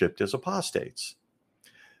disfellowshipped as apostates.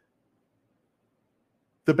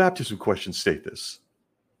 The baptism questions state this.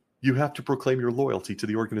 You have to proclaim your loyalty to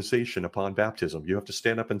the organization upon baptism. You have to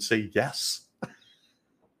stand up and say yes.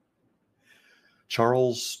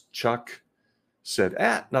 Chuck said,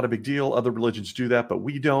 not a big deal. Other religions do that, but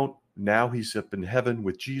we don't. Now he's up in heaven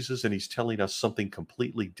with Jesus, and he's telling us something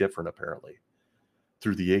completely different, apparently,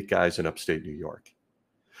 through the 8 guys in upstate New York.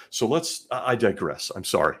 So I digress. I'm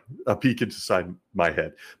sorry, a peek inside my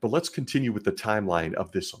head. But let's continue with the timeline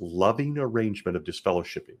of this loving arrangement of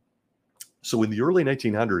disfellowshipping. So in the early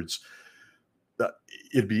 1900s,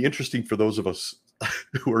 it'd be interesting for those of us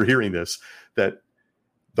who are hearing this, that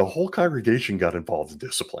the whole congregation got involved in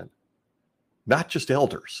discipline, not just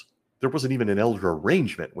elders. There wasn't even an elder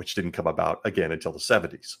arrangement, which didn't come about again until the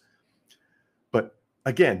 70s. But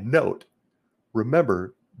again,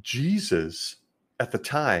 remember, Jesus, at the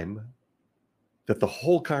time that the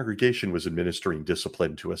whole congregation was administering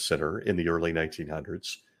discipline to a sinner in the early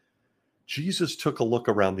 1900s, Jesus took a look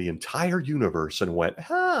around the entire universe and went,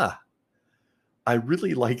 I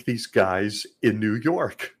really like these guys in New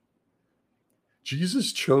York.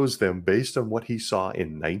 Jesus chose them based on what he saw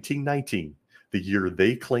in 1919, the year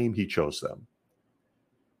they claim he chose them.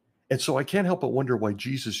 And so I can't help but wonder why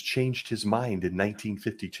Jesus changed his mind in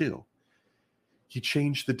 1952. He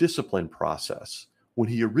changed the discipline process when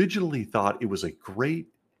he originally thought it was a great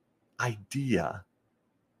idea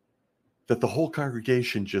that the whole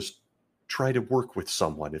congregation just try to work with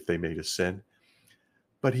someone if they made a sin.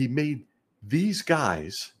 But he made these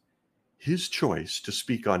guys his choice to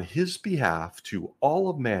speak on his behalf to all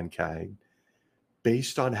of mankind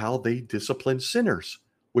based on how they disciplined sinners,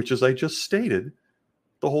 which, as I just stated,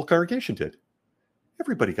 the whole congregation did.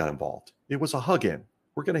 Everybody got involved. It was a hug-in.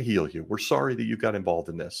 We're going to heal you. We're sorry that you got involved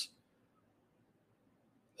in this.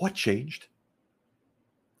 What changed?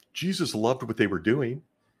 Jesus loved what they were doing,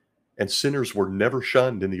 and sinners were never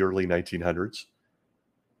shunned in the early 1900s.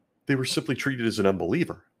 They were simply treated as an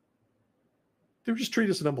unbeliever. They were just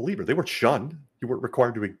treated as an unbeliever. They weren't shunned. You weren't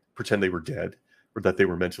required to pretend they were dead, or that they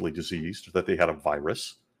were mentally diseased, or that they had a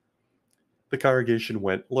virus. The congregation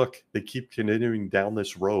went, look, they keep continuing down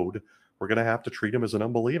this road. We're going to have to treat them as an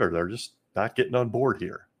unbeliever. They're just not getting on board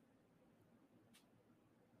here.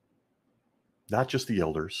 Not just the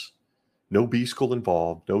elders. No B-school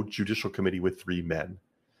involved. No judicial committee with 3 men.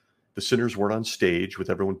 The sinners weren't on stage with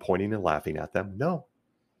everyone pointing and laughing at them. No.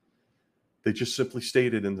 They just simply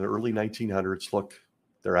stated in the early 1900s, look,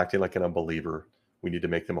 they're acting like an unbeliever. We need to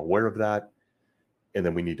make them aware of that. And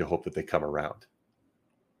then we need to hope that they come around.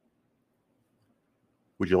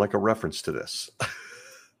 Would you like a reference to this?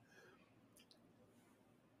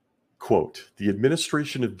 Quote, the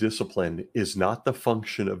administration of discipline is not the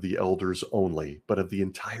function of the elders only, but of the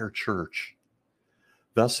entire church.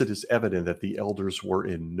 Thus, it is evident that the elders were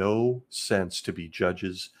in no sense to be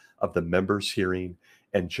judges of the members' hearing,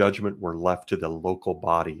 and judgment were left to the local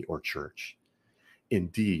body or church.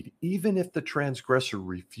 Indeed, even if the transgressor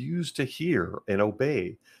refused to hear and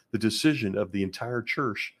obey the decision of the entire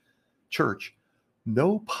church,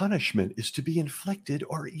 no punishment is to be inflicted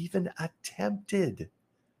or even attempted.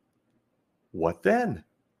 What then?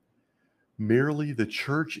 Merely the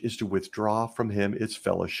church is to withdraw from him its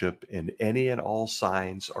fellowship in any and all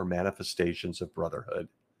signs or manifestations of brotherhood.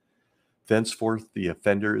 Thenceforth, the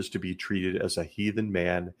offender is to be treated as a heathen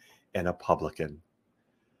man and a publican.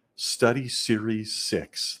 Study Series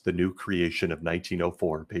 6, The New Creation of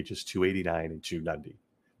 1904, pages 289 and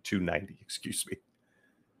 290, excuse me.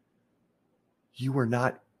 You are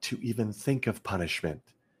not to even think of punishment,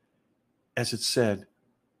 as it said,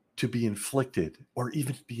 to be inflicted or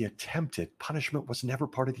even to be attempted. Punishment was never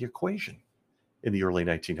part of the equation in the early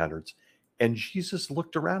 1900s. And Jesus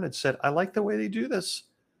looked around and said, I like the way they do this.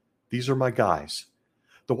 These are my guys.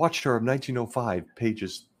 The Watchtower of 1905,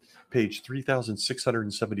 page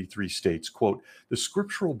 3673 states, quote, the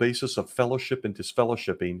scriptural basis of fellowship and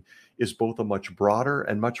disfellowshipping is both a much broader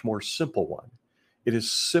and much more simple one. It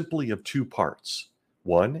is simply of 2 parts.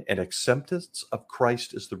 1, an acceptance of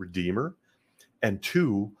Christ as the Redeemer, and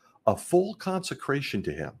 2, a full consecration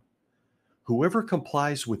to him. Whoever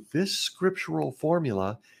complies with this scriptural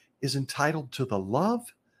formula is entitled to the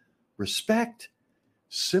love, respect,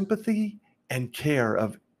 sympathy, and care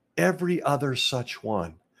of every other such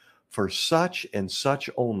one, for such and such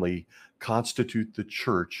only constitute the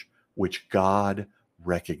church which God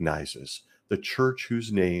recognizes, the church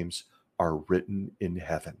whose names are written in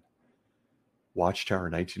heaven. Watchtower,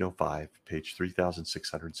 1905, page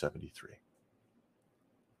 3673.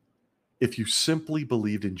 If you simply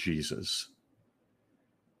believed in Jesus,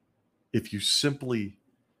 if you simply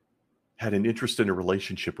had an interest in a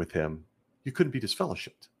relationship with him, you couldn't be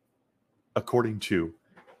disfellowshipped. According to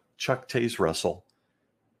Chuck Taze Russell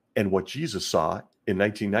and what Jesus saw in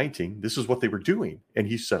 1919, this is what they were doing. And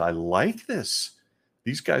he said, I like this.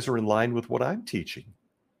 These guys are in line with what I'm teaching.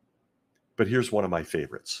 But here's one of my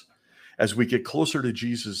favorites. As we get closer to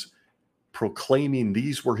Jesus proclaiming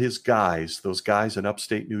these were his guys, those guys in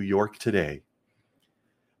upstate New York today,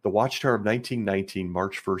 the Watchtower of 1919,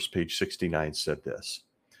 March 1st, page 69 said this: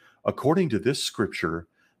 according to this scripture,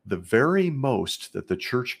 the very most that the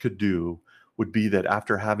church could do would be that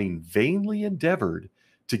after having vainly endeavored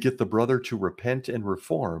to get the brother to repent and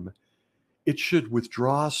reform, it should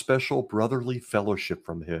withdraw special brotherly fellowship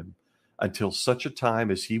from him until such a time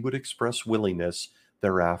as he would express willingness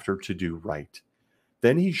thereafter to do right.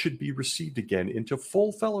 Then he should be received again into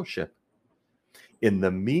full fellowship. In the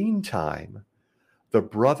meantime, the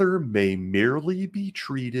brother may merely be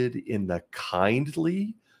treated in the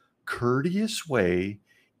kindly, courteous way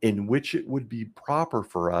in which it would be proper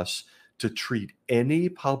for us to treat any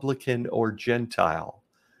publican or Gentile,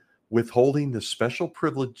 withholding the special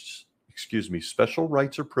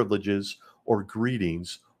rights or privileges or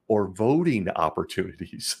greetings or voting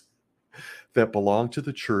opportunities that belong to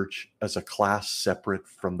the church as a class separate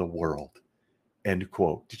from the world. End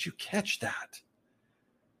quote. Did you catch that?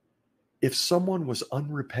 If someone was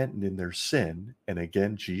unrepentant in their sin, and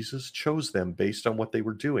again, Jesus chose them based on what they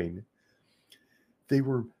were doing, they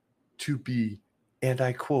were to be, and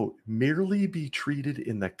I quote, merely be treated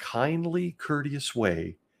in the kindly, courteous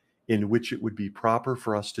way in which it would be proper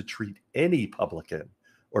for us to treat any publican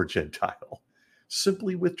or Gentile.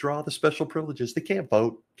 Simply withdraw the special privileges. They can't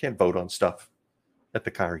vote on stuff at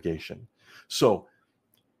the congregation. So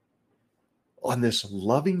on this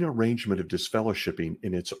loving arrangement of disfellowshipping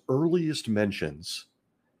in its earliest mentions,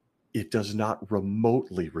 it does not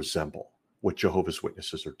remotely resemble what Jehovah's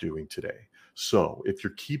Witnesses are doing today. So if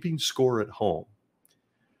you're keeping score at home,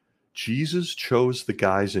 Jesus chose the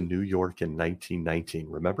guys in New York in 1919,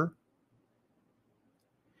 remember?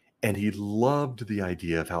 And he loved the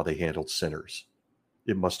idea of how they handled sinners.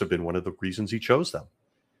 It must have been one of the reasons he chose them.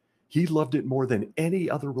 He loved it more than any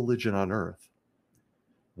other religion on earth.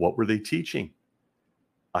 What were they teaching?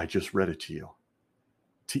 I just read it to you.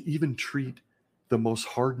 To even treat the most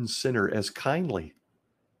hardened sinner as kindly,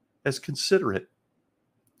 as considerate,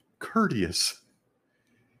 courteous.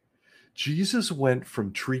 Jesus went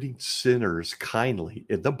from treating sinners kindly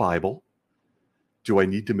in the Bible. Do I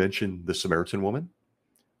need to mention the Samaritan woman?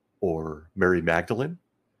 Or Mary Magdalene?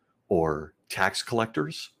 Or tax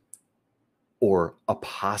collectors? Or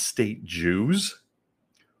apostate Jews?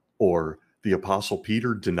 Or the Apostle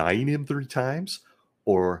Peter denying him 3 times?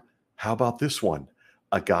 Or how about this one?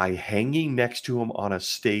 A guy hanging next to him on a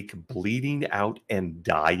stake, bleeding out and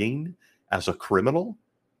dying as a criminal?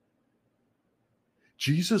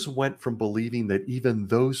 Jesus went from believing that even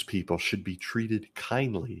those people should be treated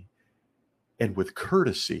kindly and with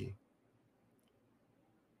courtesy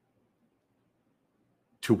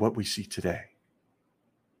to what we see today.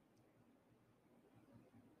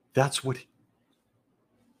 That's what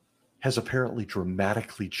has apparently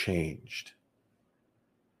dramatically changed.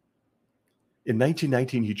 In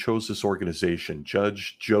 1919, he chose this organization.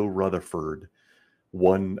 Judge Joe Rutherford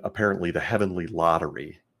won apparently the heavenly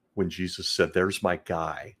lottery when Jesus said, there's my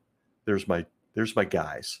guy, there's my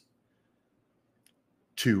guys.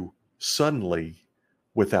 To suddenly,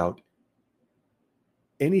 without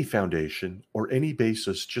any foundation or any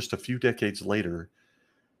basis, just a few decades later,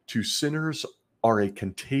 to sinners are a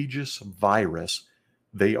contagious virus.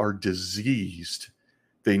 They are diseased.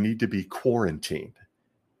 They need to be quarantined.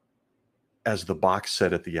 As the box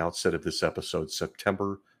said at the outset of this episode,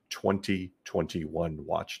 September 2021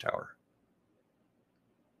 Watchtower.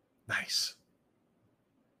 Nice.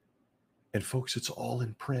 And folks, it's all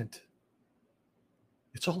in print.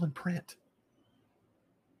 It's all in print.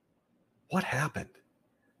 What happened?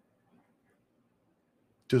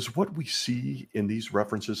 Does what we see in these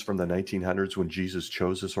references from the 1900s when Jesus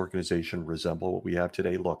chose this organization resemble what we have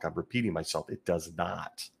today? Look, I'm repeating myself. It does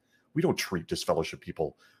not. We don't treat disfellowship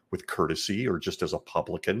people with courtesy or just as a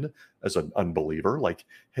publican, as an unbeliever. Like,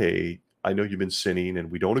 hey, I know you've been sinning and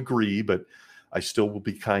we don't agree, but I still will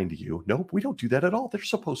be kind to you. Nope, we don't do that at all. They're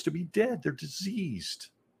supposed to be dead. They're diseased.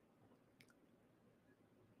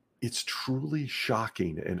 It's truly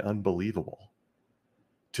shocking and unbelievable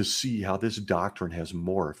to see how this doctrine has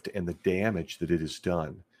morphed and the damage that it has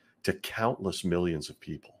done to countless millions of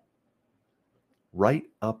people, right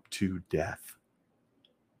up to death.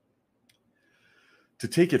 To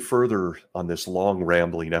take it further on this long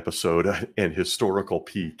rambling episode and historical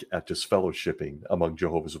peek at disfellowshipping among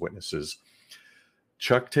Jehovah's Witnesses,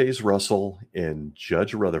 Chuck Taze Russell and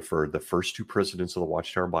Judge Rutherford, the first two presidents of the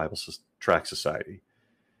Watchtower Bible Tract Society,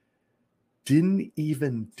 didn't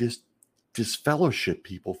even disfellowship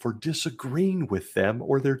people for disagreeing with them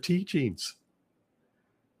or their teachings.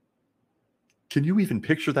 Can you even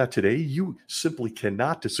picture that today? You simply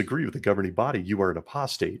cannot disagree with the governing body. You are an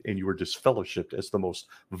apostate and you are disfellowshipped as the most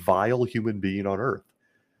vile human being on earth.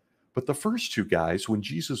 But the first two guys, when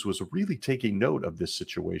Jesus was really taking note of this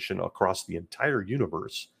situation across the entire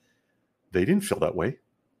universe, they didn't feel that way.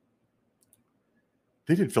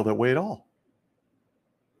 They didn't feel that way at all.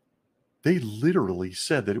 They literally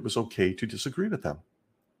said that it was okay to disagree with them.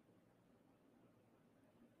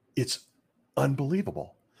 It's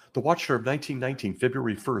unbelievable. The Watchtower of 1919,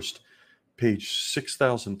 February 1st, page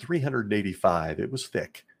 6,385, it was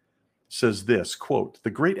thick, says this, quote,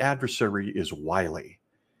 "The great adversary is wily,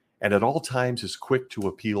 and at all times is quick to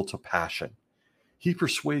appeal to passion. He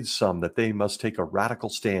persuades some that they must take a radical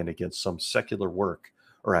stand against some secular work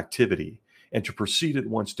or activity, and to proceed at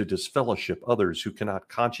once to disfellowship others who cannot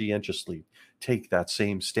conscientiously take that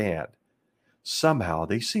same stand. Somehow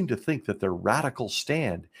they seem to think that their radical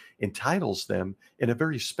stand entitles them in a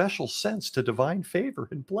very special sense to divine favor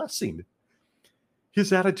and blessing.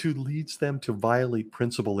 His attitude leads them to violate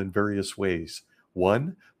principle in various ways.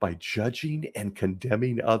 One, by judging and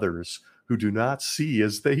condemning others who do not see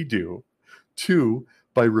as they do. Two,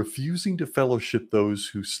 by refusing to fellowship those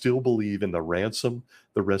who still believe in the ransom,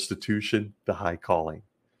 the restitution, the high calling.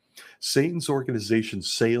 Satan's organization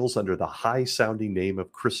sails under the high-sounding name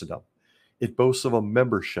of Christendom. It boasts of a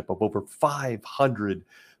membership of over 500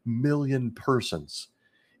 million persons.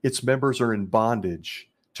 Its members are in bondage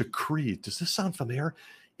to creed. Does this sound familiar?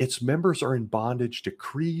 Its members are in bondage to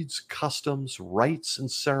creeds, customs, rites,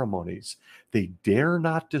 and ceremonies. They dare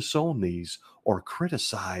not disown these or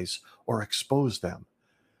criticize or expose them.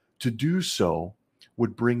 To do so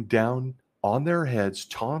would bring down on their heads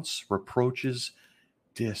taunts, reproaches,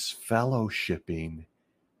 disfellowshipping,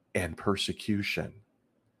 and persecution.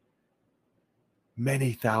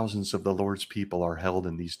 Many thousands of the Lord's people are held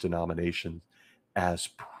in these denominations as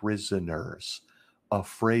prisoners,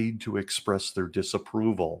 afraid to express their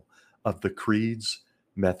disapproval of the creeds,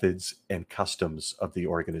 methods, and customs of the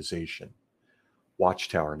organization."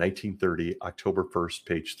 Watchtower, 1930, October 1st,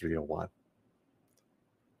 page 301.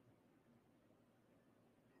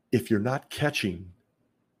 If you're not catching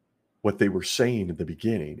what they were saying in the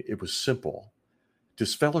beginning, it was simple.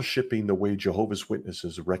 Disfellowshipping the way Jehovah's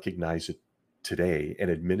Witnesses recognize it today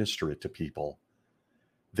and administer it to people,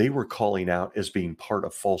 they were calling out as being part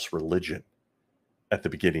of false religion at the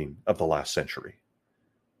beginning of the last century.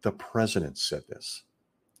 The president said this.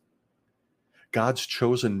 God's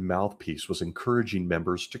chosen mouthpiece was encouraging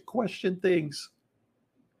members to question things.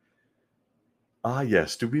 Ah,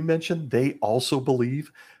 yes, did we mention they also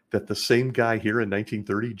believe that the same guy here in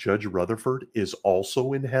 1930, Judge Rutherford, is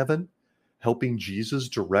also in heaven, helping Jesus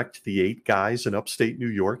direct the 8 guys in upstate New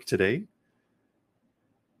York today?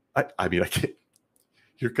 I mean, I can't.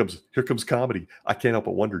 Here comes comedy. I can't help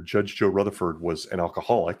but wonder. Judge Joe Rutherford was an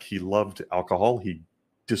alcoholic. He loved alcohol. He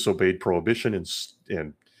disobeyed prohibition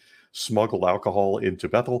and smuggled alcohol into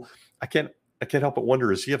Bethel. I can't help but wonder,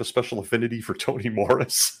 does he have a special affinity for Toni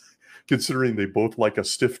Morris, considering they both like a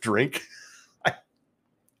stiff drink?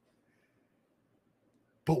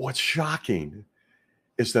 But what's shocking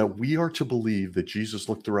is that we are to believe that Jesus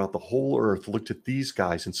looked throughout the whole earth, looked at these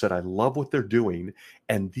guys and said, I love what they're doing.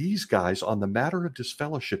 And these guys on the matter of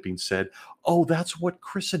disfellowshipping said, oh, that's what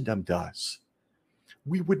Christendom does.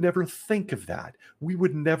 We would never think of that. We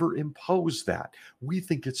would never impose that. We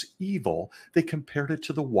think it's evil. They compared it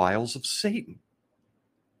to the wiles of Satan.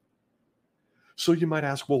 So you might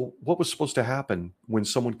ask, well, what was supposed to happen when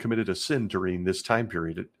someone committed a sin during this time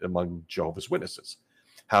period among Jehovah's Witnesses?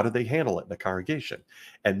 How did they handle it in the congregation?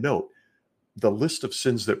 And note, the list of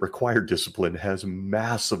sins that require discipline has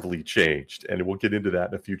massively changed. And we'll get into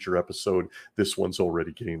that in a future episode. This one's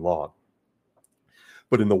already getting long.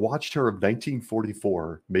 But in the Watchtower of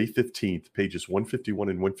 1944, May 15th, pages 151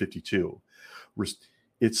 and 152,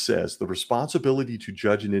 It says the responsibility to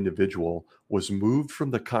judge an individual was moved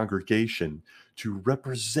from the congregation to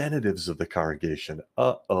representatives of the congregation.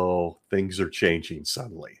 Uh-oh, things are changing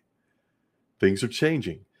suddenly. Things are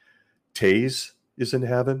changing. Taze is in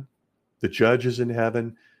heaven. The judge is in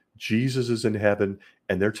heaven. Jesus is in heaven.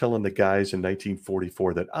 And they're telling the guys in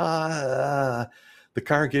 1944 that, the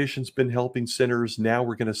congregation's been helping sinners. Now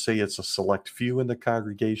we're going to say it's a select few in the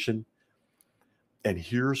congregation. And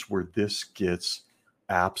here's where this gets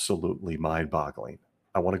absolutely mind-boggling.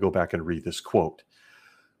 I want to go back and read this quote.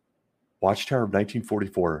 Watchtower of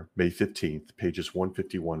 1944, May 15th, pages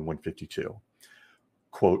 151, 152.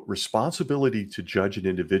 Quote, responsibility to judge an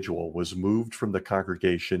individual was moved from the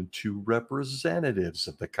congregation to representatives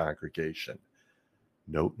of the congregation.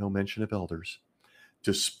 Note no mention of elders.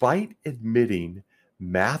 Despite admitting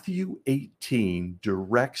Matthew 18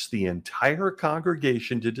 directs the entire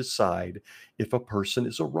congregation to decide if a person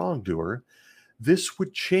is a wrongdoer, this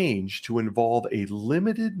would change to involve a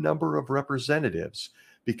limited number of representatives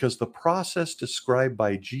because the process described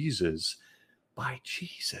by Jesus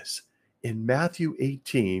in Matthew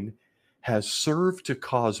 18 has served to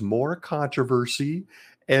cause more controversy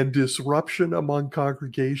and disruption among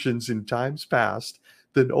congregations in times past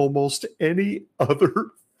than almost any other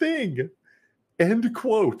thing. End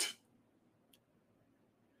quote.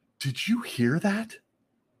 Did you hear that?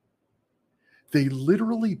 They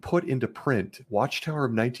literally put into print, Watchtower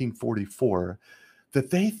of 1944, that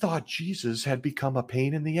they thought Jesus had become a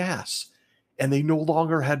pain in the ass and they no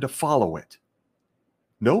longer had to follow it.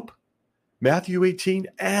 Nope. Matthew 18,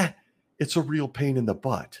 it's a real pain in the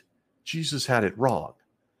butt. Jesus had it wrong.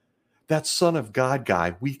 That Son of God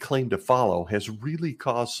guy we claim to follow has really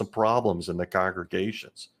caused some problems in the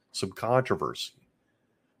congregations, some controversy.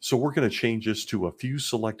 So we're going to change this to a few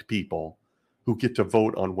select people who get to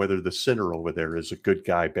vote on whether the sinner over there is a good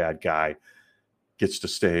guy, bad guy, gets to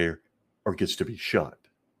stay or gets to be shunned.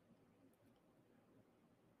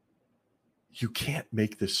 You can't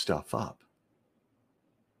make this stuff up.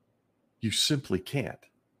 You simply can't.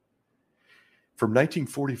 From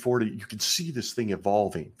 1944 to, you can see this thing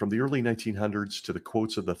evolving from the early 1900s to the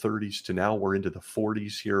quotes of the 30s to now we're into the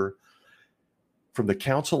 40s here. From the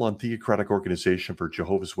Council on Theocratic Organization for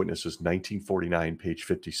Jehovah's Witnesses, 1949, page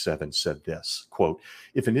 57, said this, quote,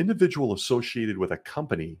 if an individual associated with a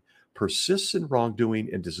company persists in wrongdoing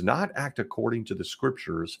and does not act according to the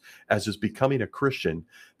scriptures as is becoming a Christian,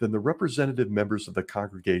 then the representative members of the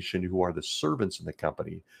congregation who are the servants in the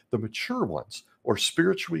company, the mature ones, or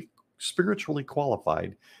spiritually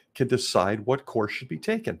qualified, can decide what course should be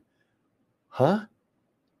taken. Out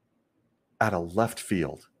of left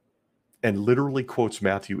field. And literally quotes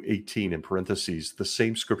Matthew 18 in parentheses, the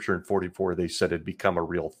same scripture in 44 they said had become a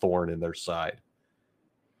real thorn in their side.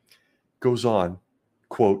 Goes on,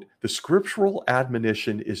 quote, the scriptural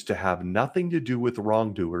admonition is to have nothing to do with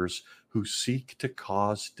wrongdoers who seek to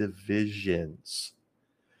cause divisions.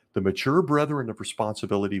 The mature brethren of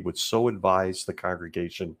responsibility would so advise the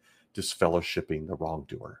congregation disfellowshipping the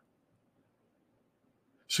wrongdoer.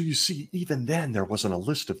 So you see, even then, there wasn't a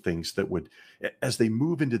list of things that would, as they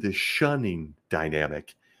move into this shunning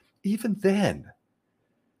dynamic, even then,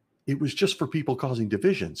 it was just for people causing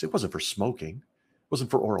divisions. It wasn't for smoking. It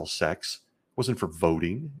wasn't for oral sex. It wasn't for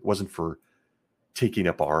voting. It wasn't for taking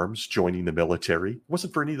up arms, joining the military. It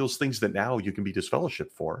wasn't for any of those things that now you can be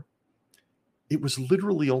disfellowshipped for. It was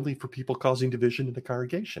literally only for people causing division in the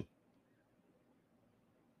congregation.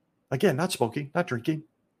 Again, not smoking, not drinking,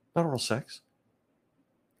 not oral sex.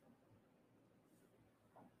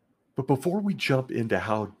 But before we jump into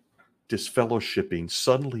how disfellowshipping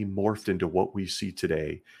suddenly morphed into what we see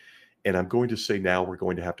today, and I'm going to say now we're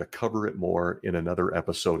going to have to cover it more in another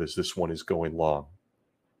episode as this one is going long.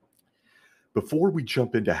 Before we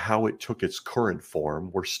jump into how it took its current form,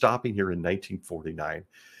 we're stopping here in 1949.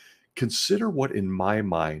 Consider what, in my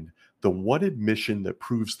mind, the one admission that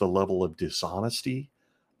proves the level of dishonesty,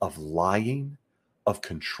 of lying, of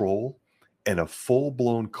control, and a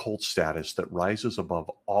full-blown cult status that rises above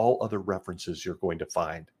all other references you're going to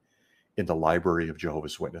find in the library of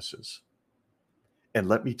Jehovah's Witnesses. And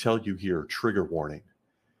let me tell you here, trigger warning,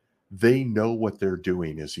 they know what they're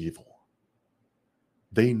doing is evil.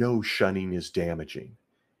 They know shunning is damaging.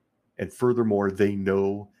 And furthermore, they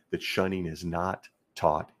know that shunning is not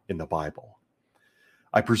taught in the Bible.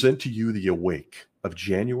 I present to you the Awake of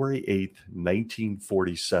January 8th,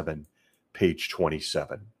 1947, page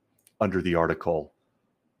 27. Under the article,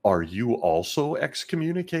 Are You Also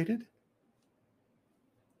Excommunicated?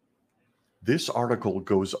 This article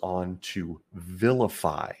goes on to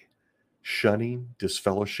vilify shunning,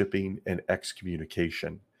 disfellowshipping, and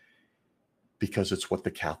excommunication because it's what the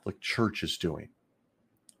Catholic Church is doing.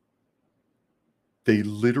 They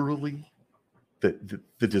literally, the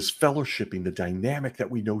disfellowshipping, the dynamic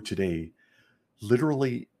that we know today,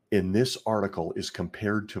 literally in this article is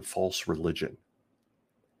compared to false religion.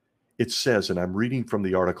 It says, and I'm reading from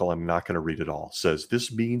the article, I'm not going to read it all, says,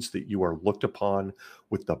 this means that you are looked upon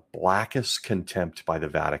with the blackest contempt by the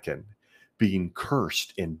Vatican, being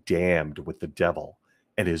cursed and damned with the devil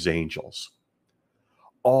and his angels.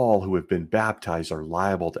 All who have been baptized are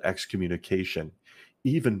liable to excommunication,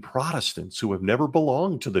 even Protestants who have never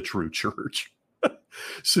belonged to the true church,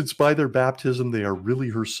 since by their baptism they are really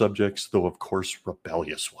her subjects, though of course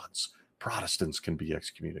rebellious ones. Protestants can be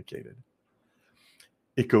excommunicated.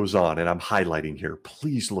 It goes on, and I'm highlighting here.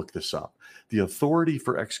 Please look this up. The authority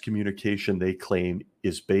for excommunication, they claim,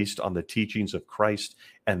 is based on the teachings of Christ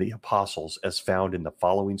and the apostles as found in the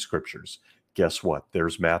following scriptures. Guess what?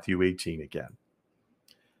 There's Matthew 18 again.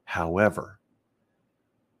 However,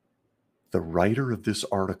 the writer of this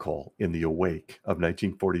article in the Awake of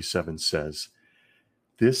 1947 says,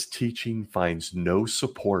 this teaching finds no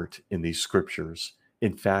support in these scriptures.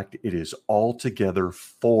 In fact, it is altogether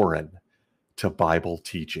foreign to Bible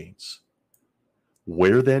teachings.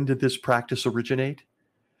 Where then did this practice originate?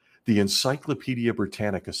 The Encyclopedia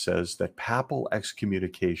Britannica says that papal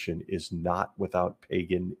excommunication is not without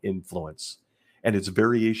pagan influence, and its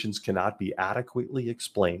variations cannot be adequately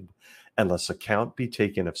explained unless account be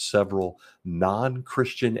taken of several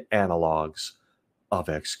non-Christian analogues of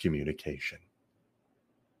excommunication.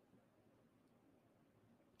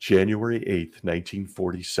 January 8th,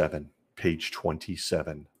 1947, page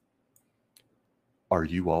 27. Are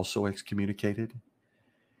you also excommunicated?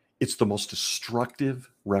 It's the most destructive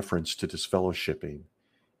reference to disfellowshipping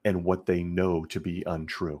and what they know to be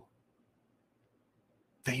untrue.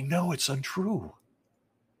 They know it's untrue.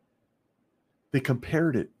 They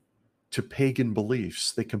compared it to pagan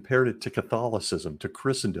beliefs. They compared it to Catholicism, to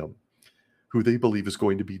Christendom, who they believe is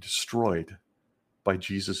going to be destroyed by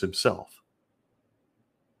Jesus himself.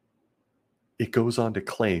 It goes on to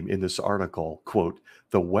claim in this article, quote,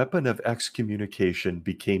 the weapon of excommunication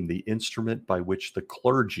became the instrument by which the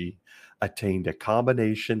clergy attained a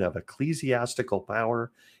combination of ecclesiastical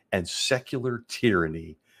power and secular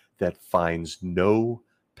tyranny that finds no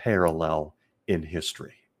parallel in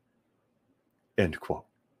history. End quote.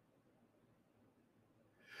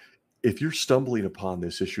 If you're stumbling upon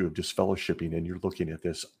this issue of disfellowshipping and you're looking at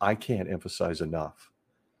this, I can't emphasize enough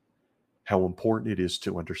how important it is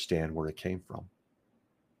to understand where it came from.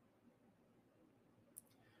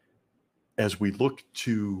 As we look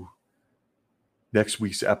to next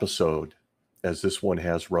week's episode, as this one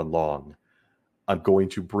has run long, I'm going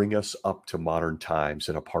to bring us up to modern times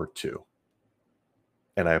in a part 2.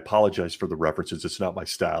 And I apologize for the references. It's not my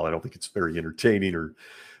style. I don't think it's very entertaining, or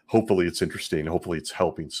hopefully it's interesting. Hopefully it's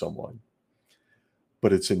helping someone.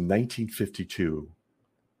 But it's in 1952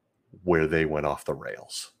 where they went off the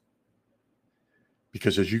rails.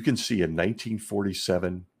 Because as you can see, in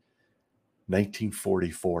 1947,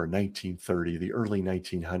 1944, 1930, the early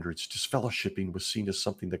 1900s, disfellowshipping was seen as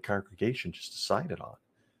something the congregation just decided on.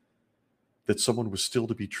 That someone was still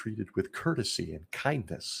to be treated with courtesy and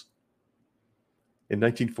kindness. In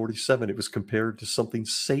 1947, it was compared to something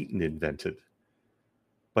Satan invented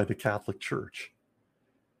by the Catholic Church.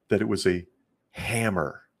 That it was a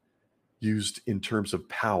hammer used in terms of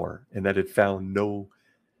power, and that it found no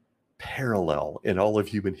parallel in all of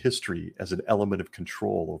human history as an element of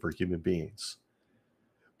control over human beings.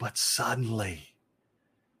 But suddenly,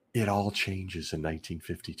 it all changes in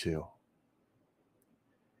 1952.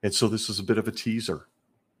 And so this is a bit of a teaser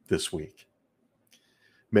this week.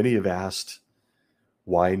 Many have asked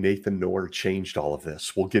why Nathan Knorr changed all of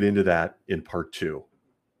this. We'll get into that in part 2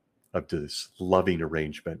 of this loving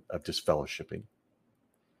arrangement of disfellowshipping.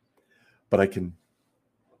 But I can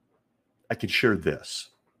share this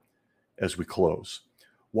as we close.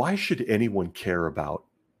 Why should anyone care about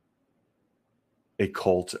a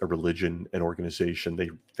cult, a religion, an organization?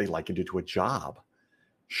 They likened it to a job,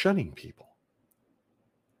 shunning people.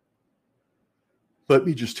 Let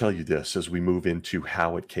me just tell you this as we move into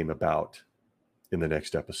how it came about in the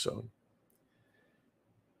next episode.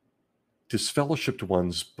 Disfellowshipped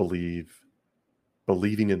ones believing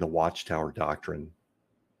in the Watchtower doctrine,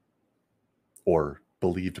 or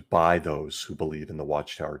believed by those who believe in the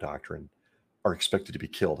Watchtower doctrine, are expected to be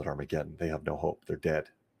killed at Armageddon. They have no hope. They're dead.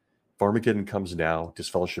 If Armageddon comes now,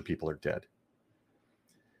 disfellowship people are dead.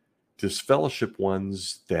 Disfellowship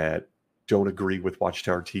ones that don't agree with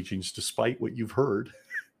Watchtower teachings, despite what you've heard,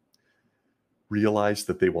 realize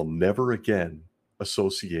that they will never again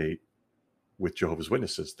associate with Jehovah's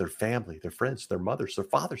Witnesses, their family, their friends, their mothers, their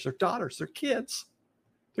fathers, their daughters, their kids,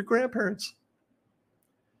 their grandparents.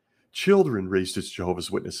 Children raised as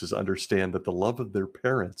Jehovah's Witnesses understand that the love of their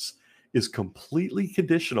parents is completely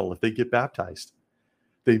conditional if they get baptized.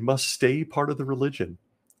 They must stay part of the religion,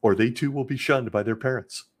 or they too will be shunned by their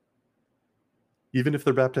parents, even if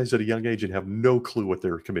they're baptized at a young age and have no clue what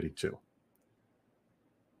they're committing to.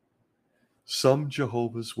 Some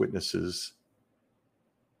Jehovah's Witnesses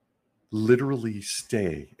literally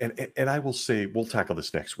stay, and I will say, we'll tackle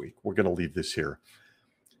this next week. We're going to leave this here.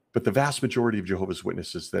 But the vast majority of Jehovah's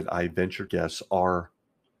Witnesses that I venture guess are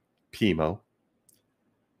PMO,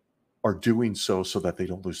 are doing so that they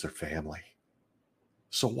don't lose their family.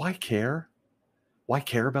 So why care? Why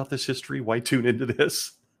care about this history? Why tune into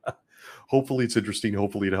this? Hopefully it's interesting.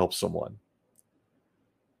 Hopefully it helps someone.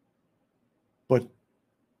 But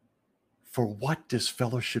for what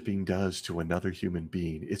disfellowshipping does to another human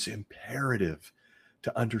being, it's imperative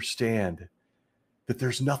to understand that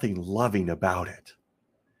there's nothing loving about it.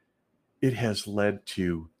 It has led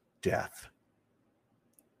to death.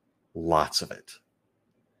 Lots of it.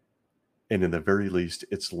 And in the very least,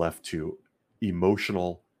 it's left to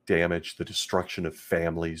emotional damage, the destruction of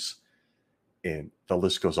families, and the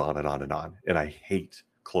list goes on and on and on. And I hate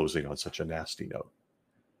closing on such a nasty note.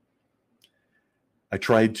 I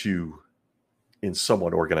tried to, in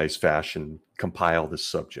somewhat organized fashion, compile this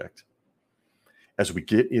subject. As we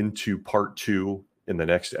get into part 2 in the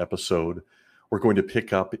next episode, we're going to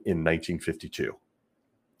pick up in 1952.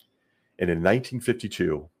 And in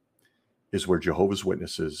 1952 is where Jehovah's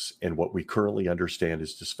Witnesses and what we currently understand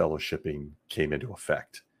as disfellowshipping came into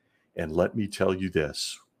effect. And let me tell you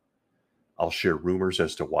this, I'll share rumors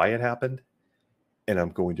as to why it happened, and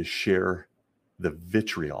I'm going to share the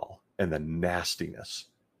vitriol and the nastiness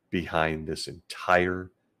behind this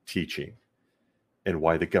entire teaching and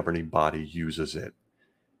why the governing body uses it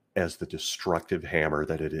as the destructive hammer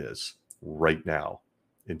that it is right now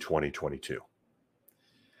in 2022.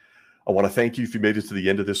 I want to thank you if you made it to the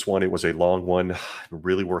end of this one. It was a long one. I'm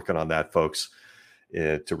really working on that, folks,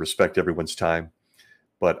 to respect everyone's time.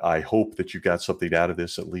 But I hope that you got something out of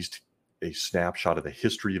this, at least a snapshot of the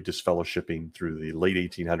history of disfellowshipping through the late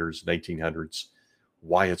 1800s, 1900s,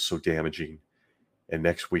 why it's so damaging. And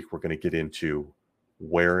next week, we're going to get into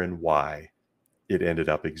where and why it ended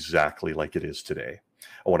up exactly like it is today.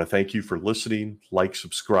 I want to thank you for listening. Like,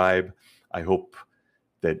 subscribe. I hope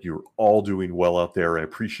that you're all doing well out there. I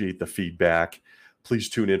appreciate the feedback. Please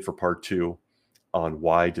tune in for part 2 on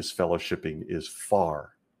why disfellowshipping is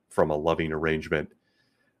far from a loving arrangement.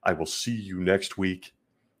 I will see you next week.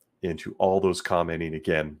 And to all those commenting,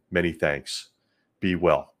 again, many thanks. Be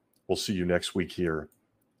well. We'll see you next week here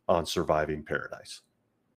on Surviving Paradise.